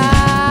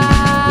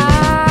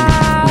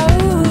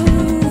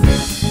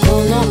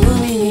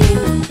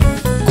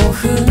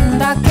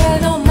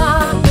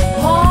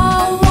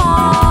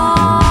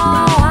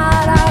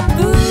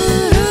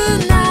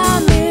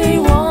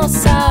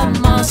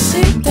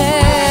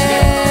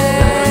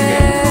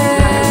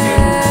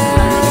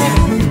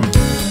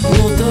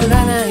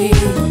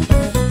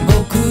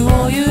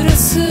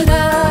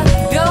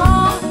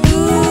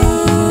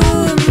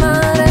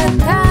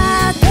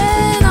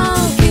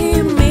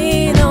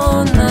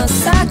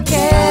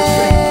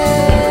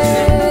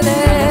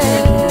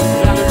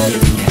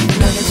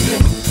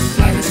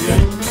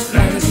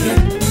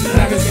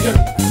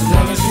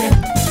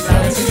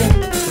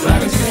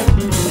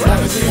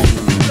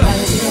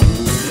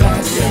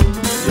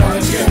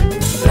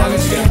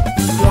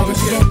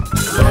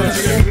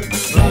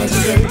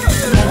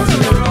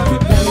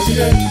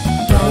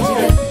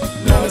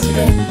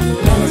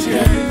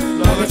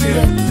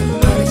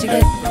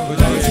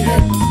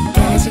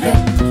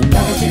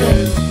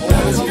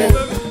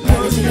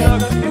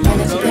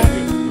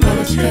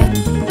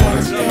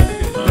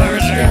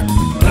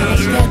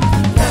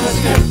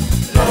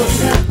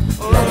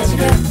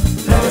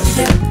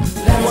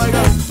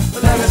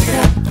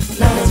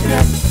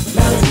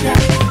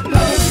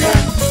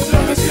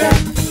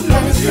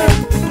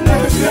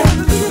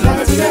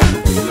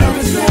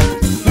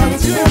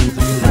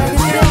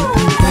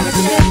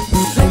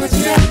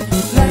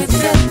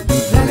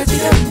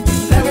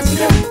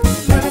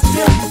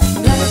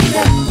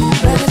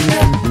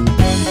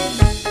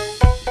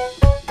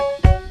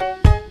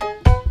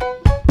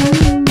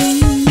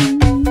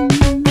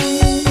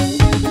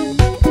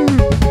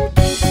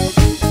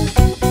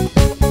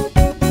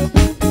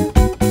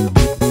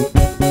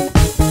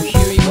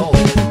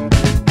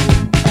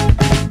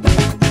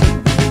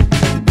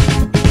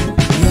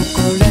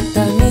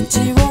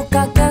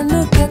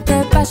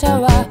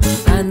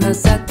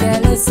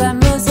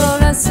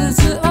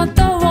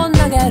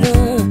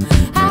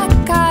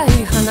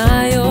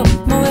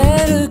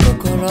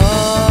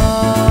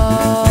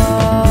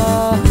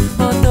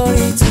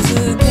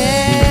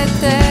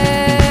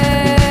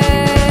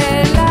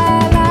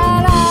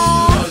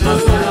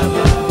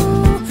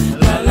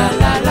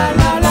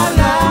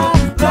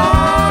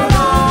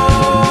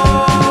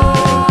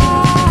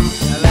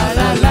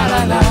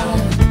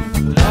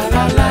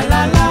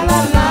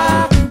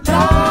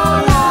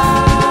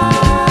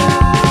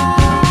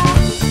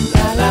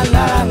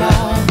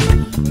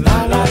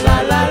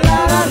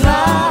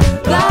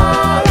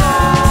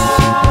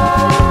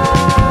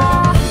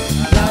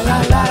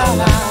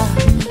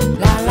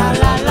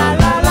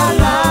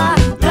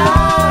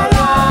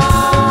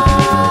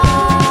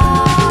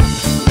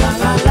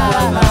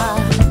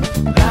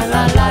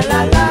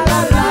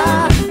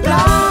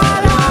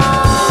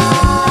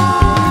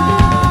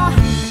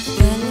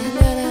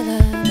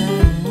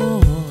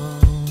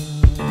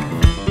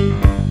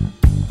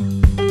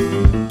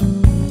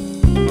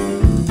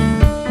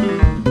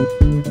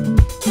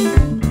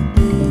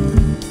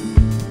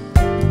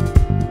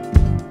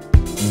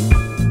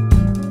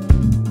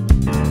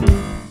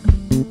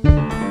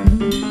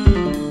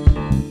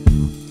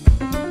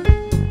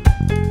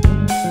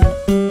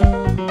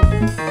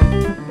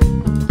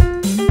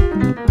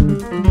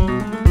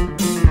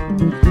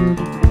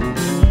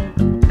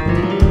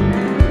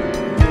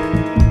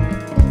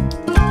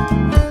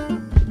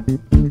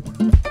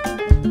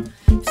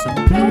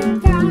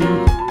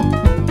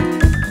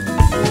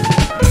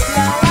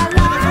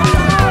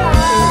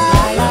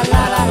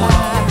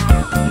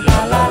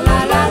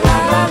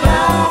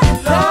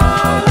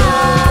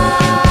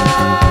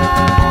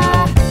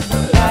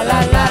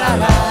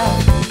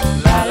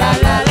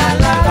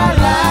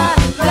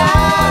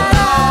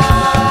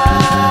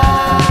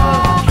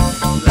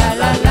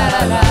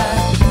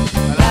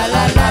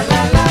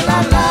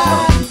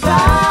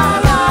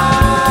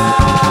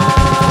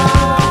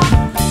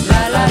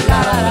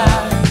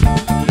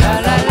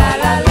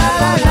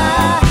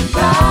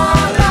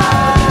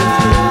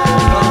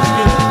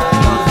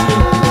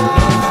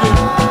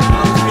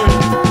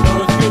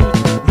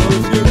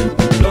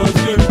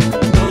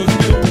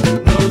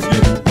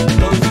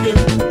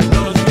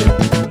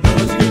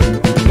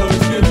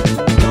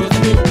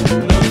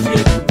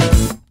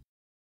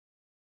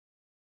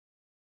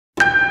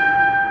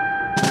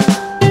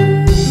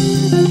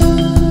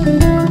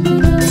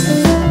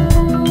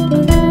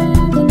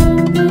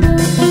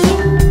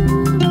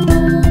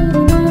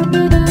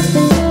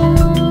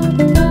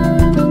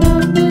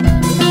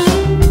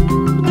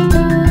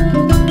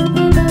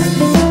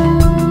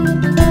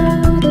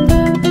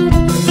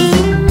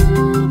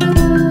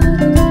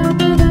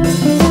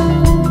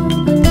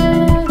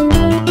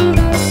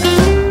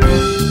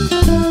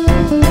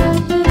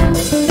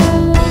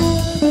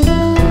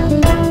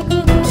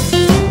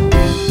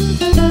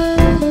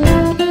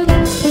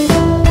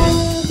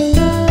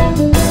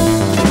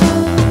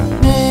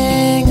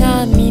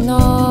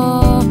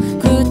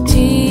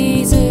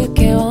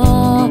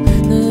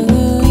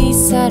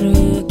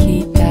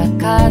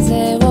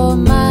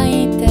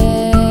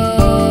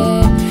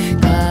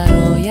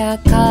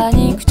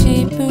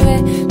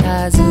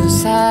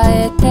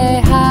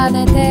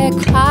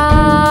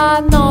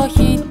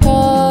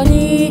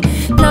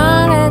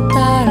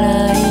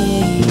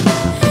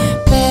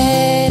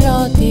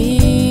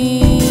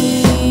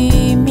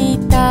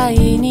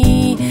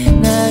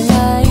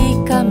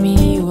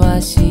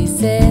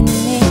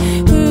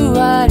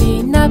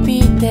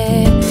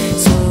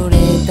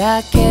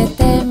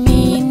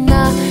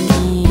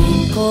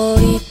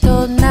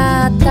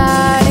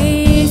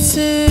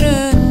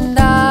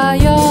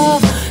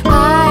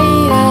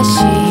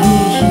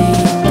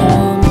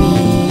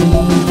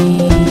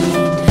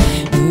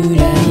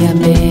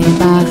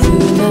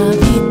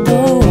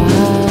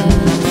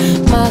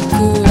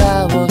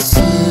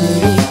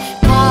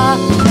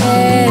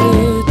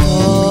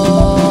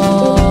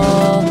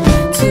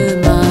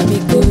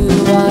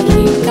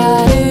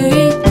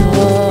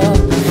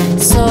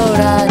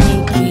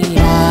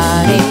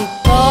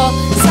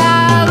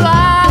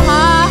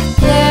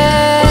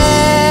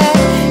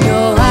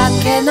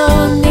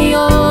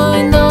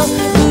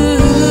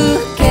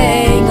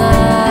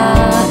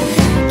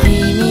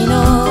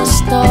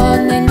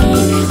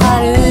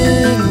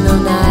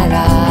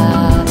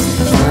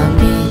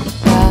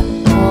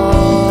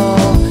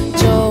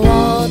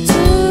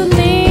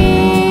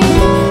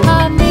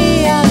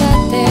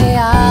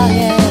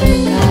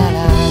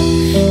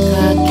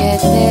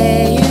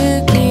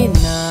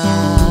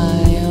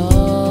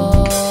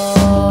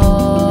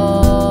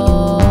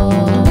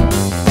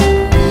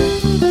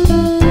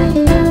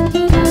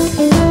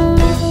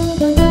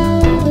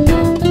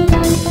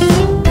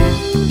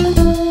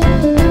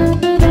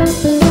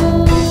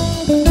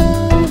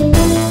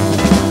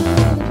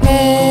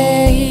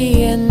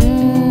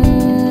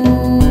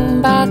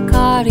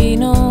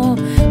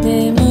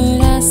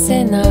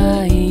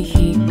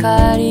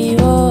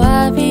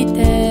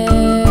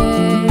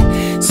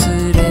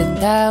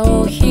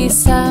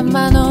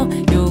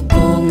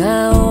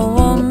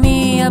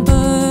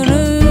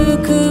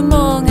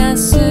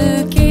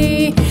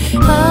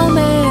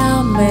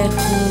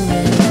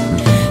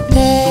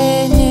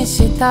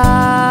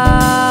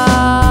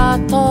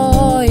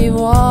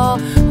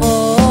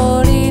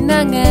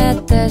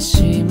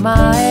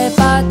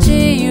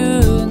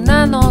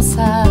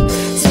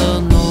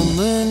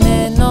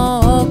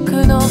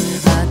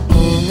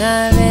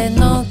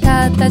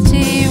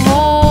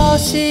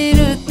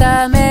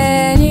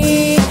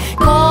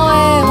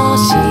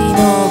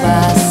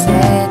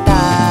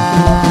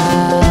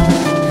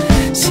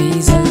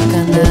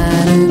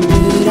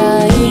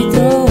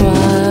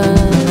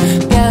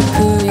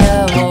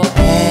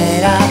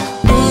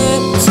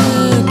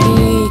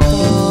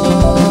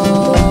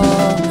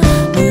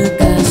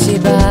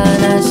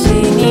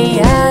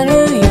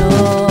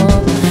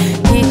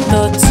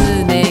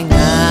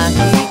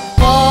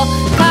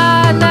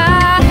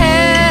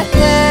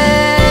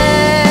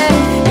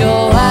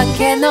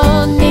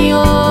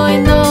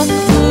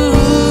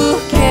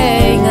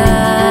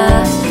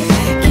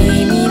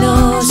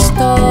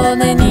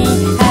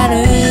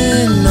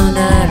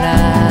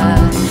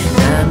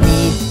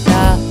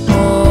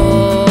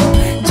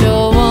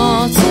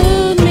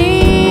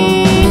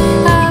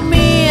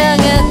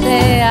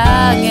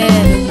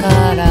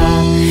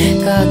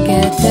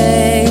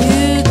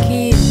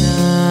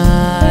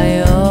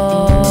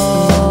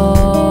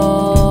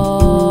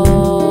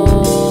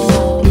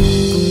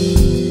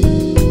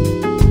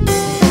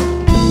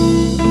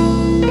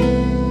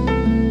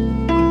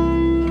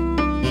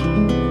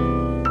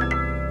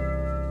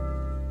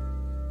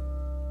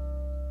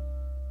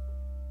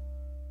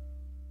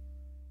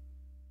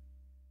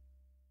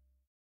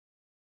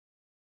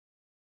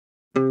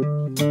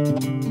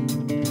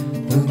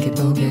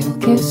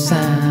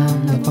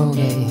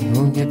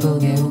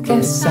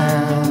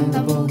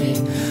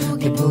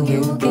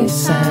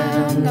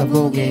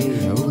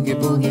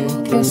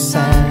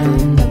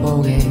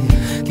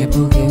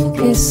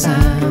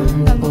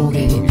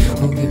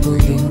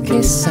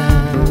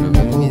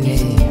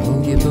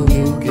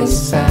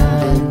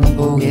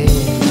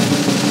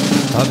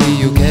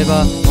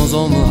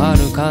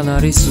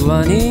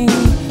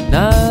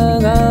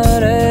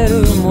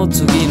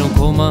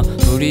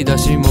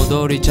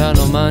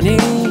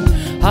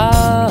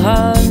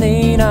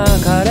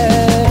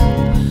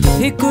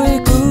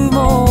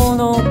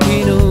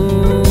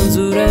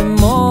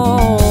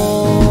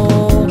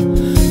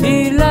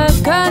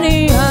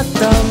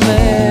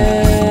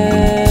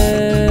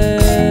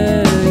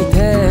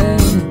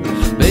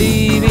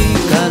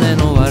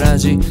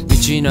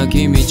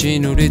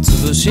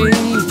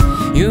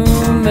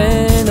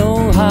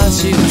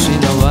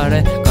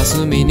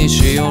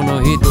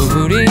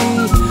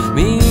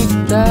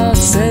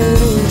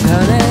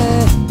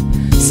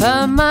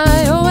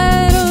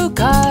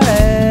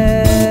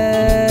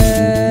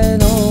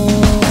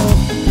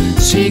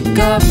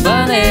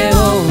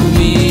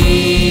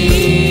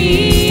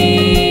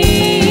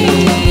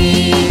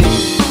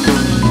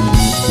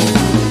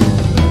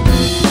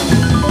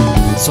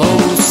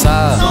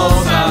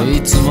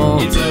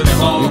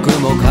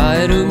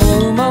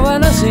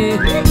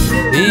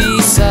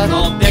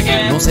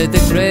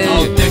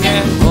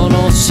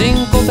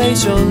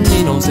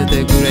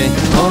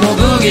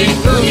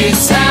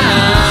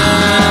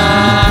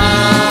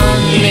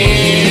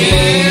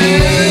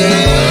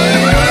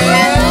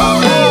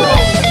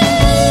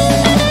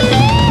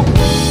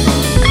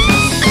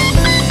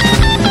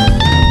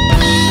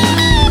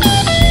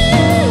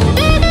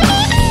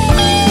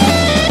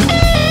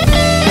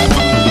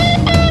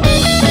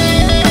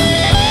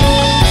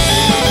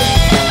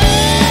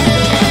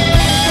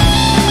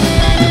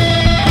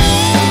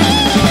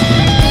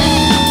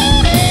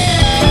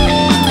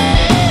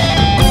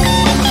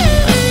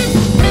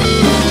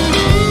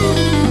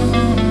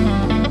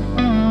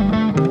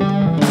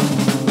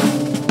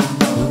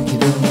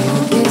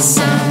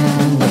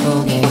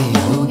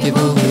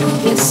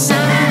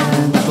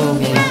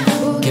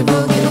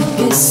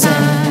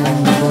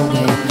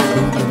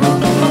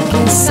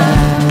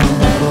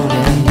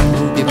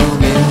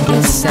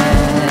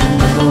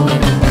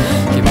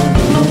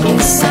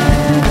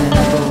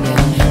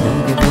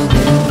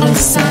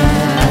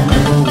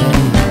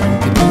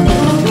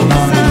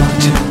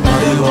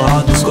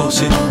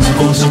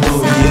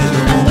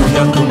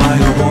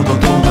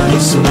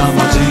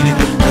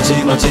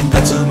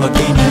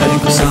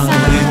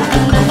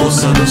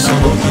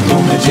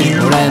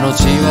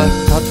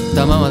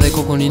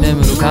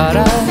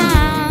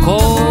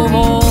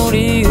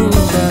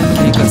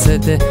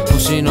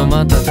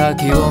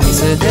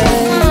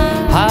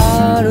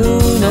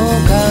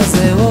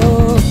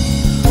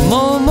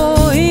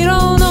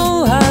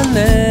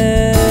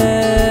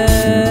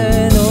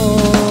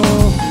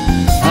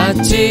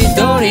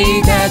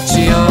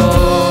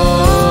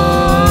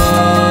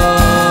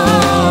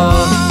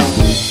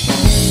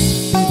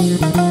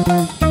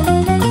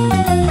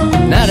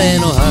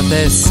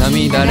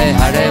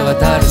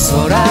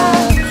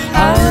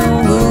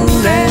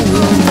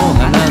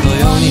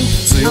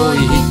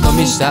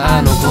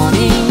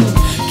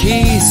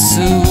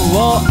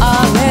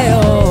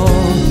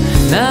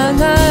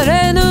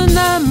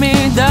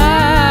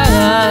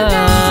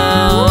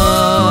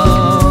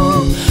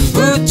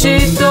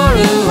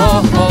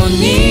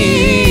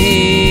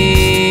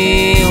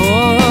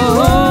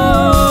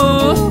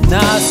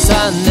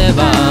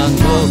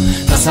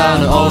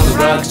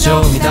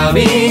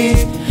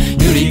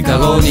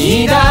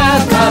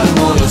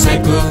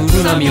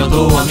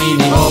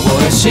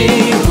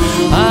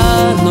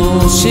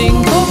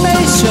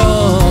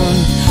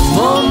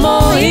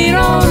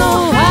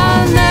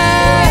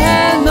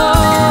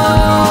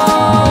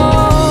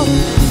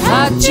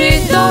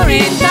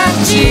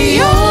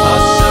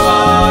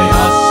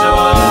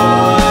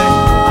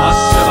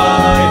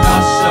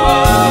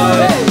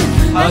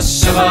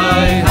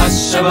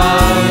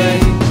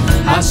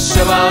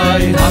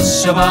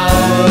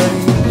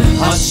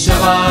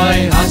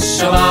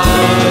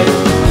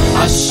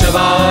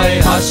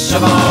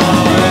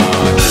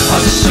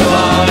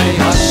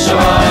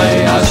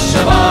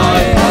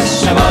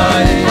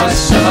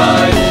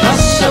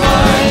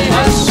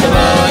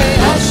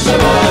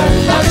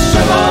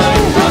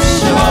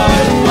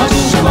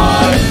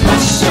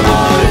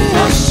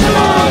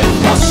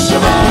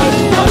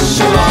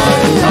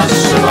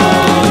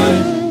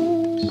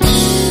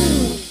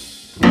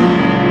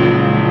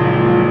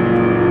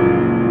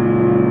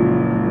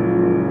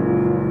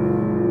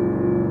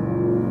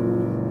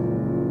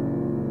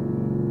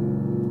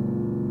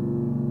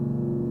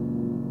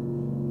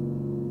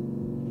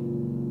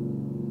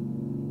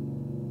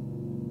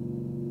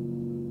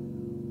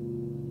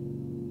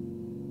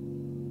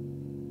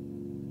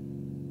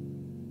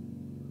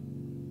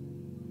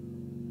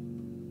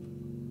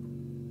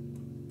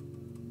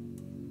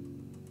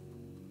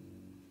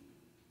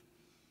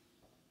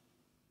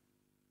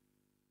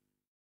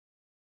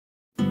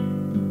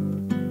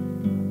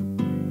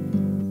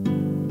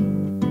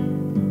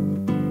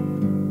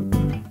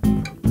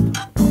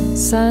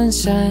サン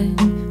シャイ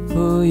ン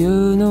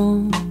冬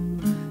の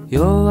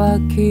弱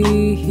き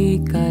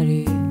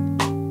光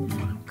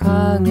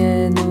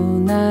影の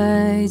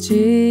ない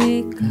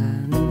時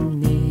間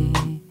に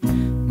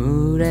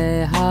群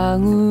れは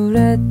ぐ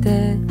れ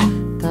て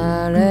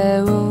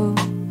誰を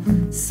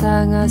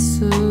探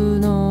す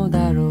の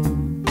だろう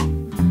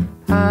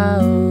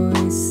青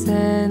い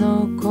背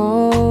の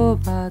小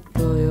鳩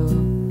よ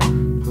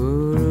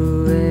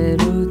震え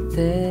る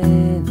手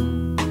の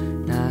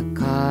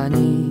中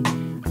に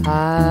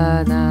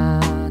あ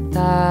なた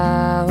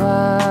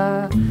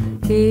は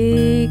息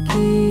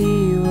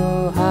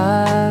を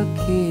吐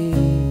き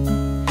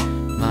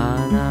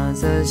眼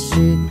差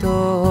し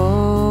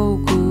と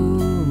く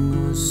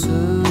結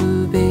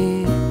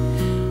び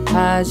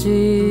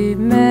初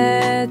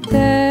め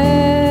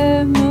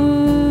て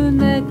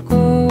胸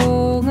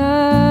焦が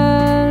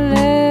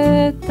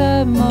れ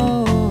たモ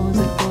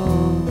ゼと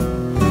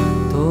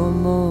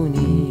共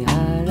にあ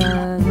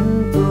らん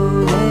と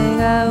願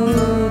う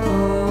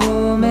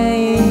透明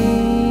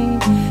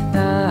な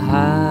ハ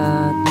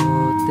ー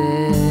トで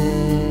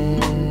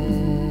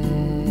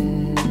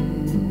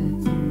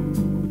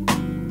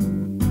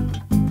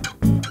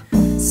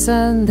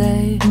サン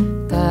デ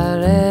ー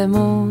誰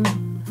も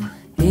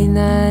い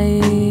な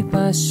い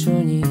場所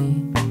に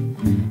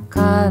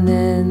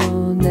鐘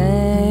の音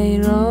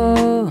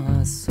色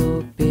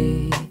遊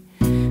び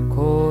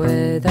小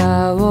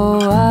枝を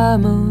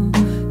編む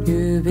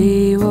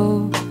指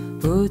を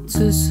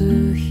移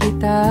すひ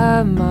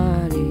だ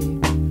まり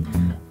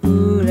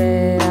触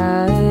れ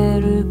合え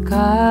る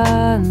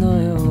か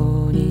のよ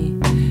うに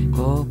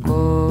こ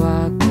こ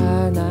は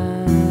彼方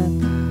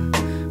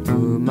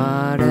生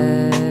ま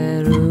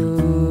れる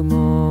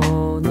も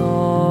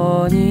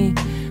のに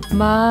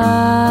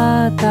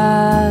待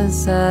た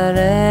さ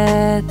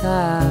れ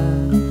た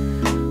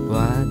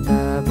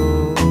綿帽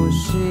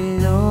子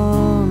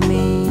の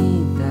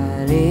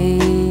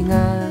緑が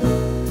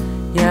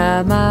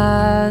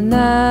山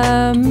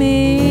並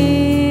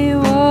み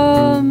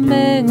を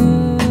巡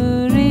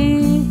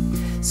り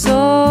走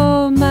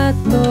馬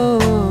灯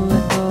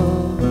へと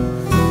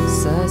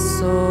誘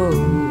う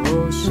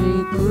星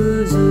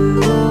屑を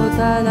た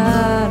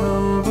だろ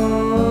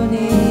うに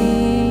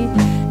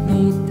満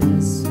た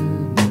すま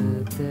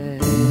で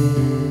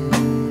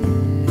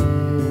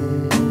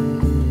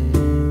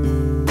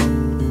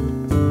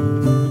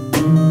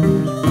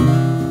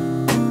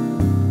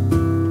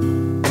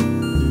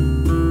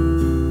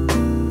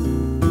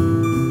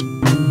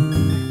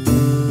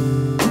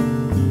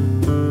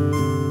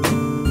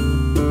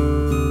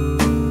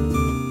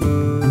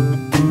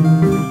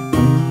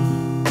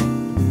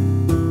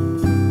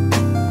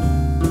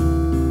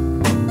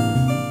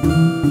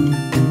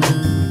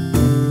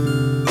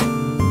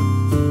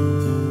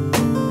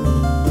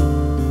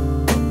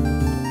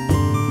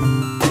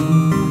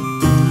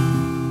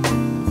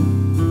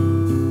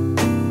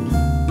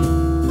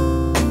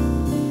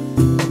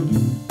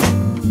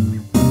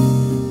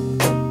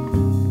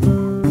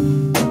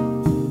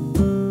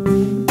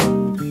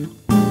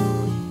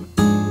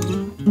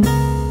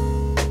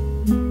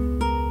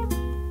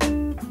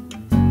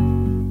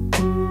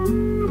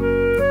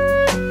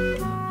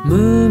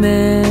無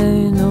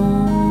名の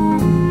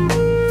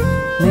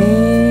港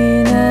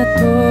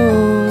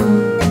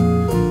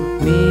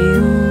見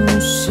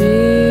失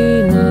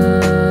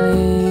い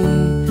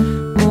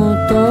求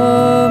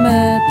め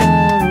た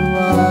る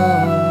は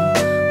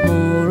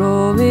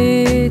滅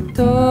びと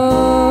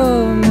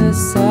召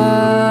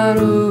さる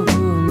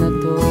船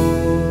と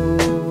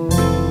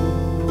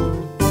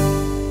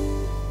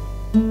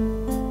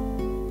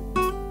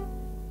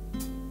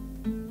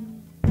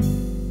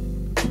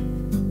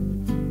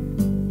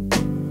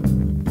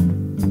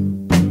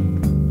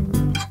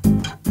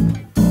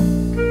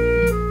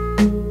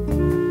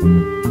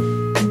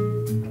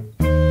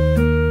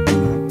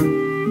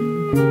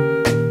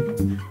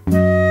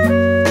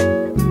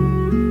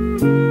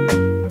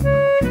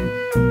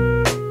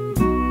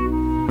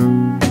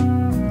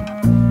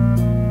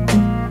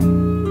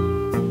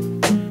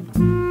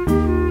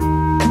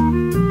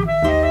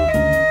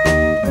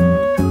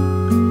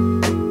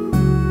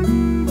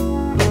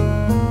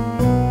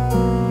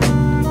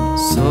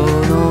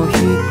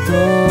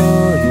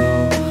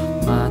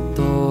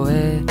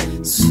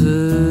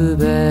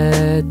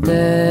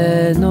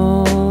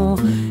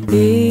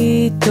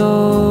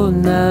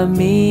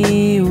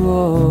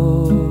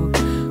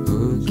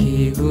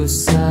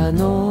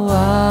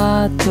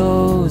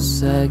後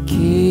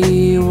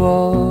先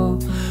を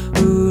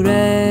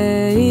憂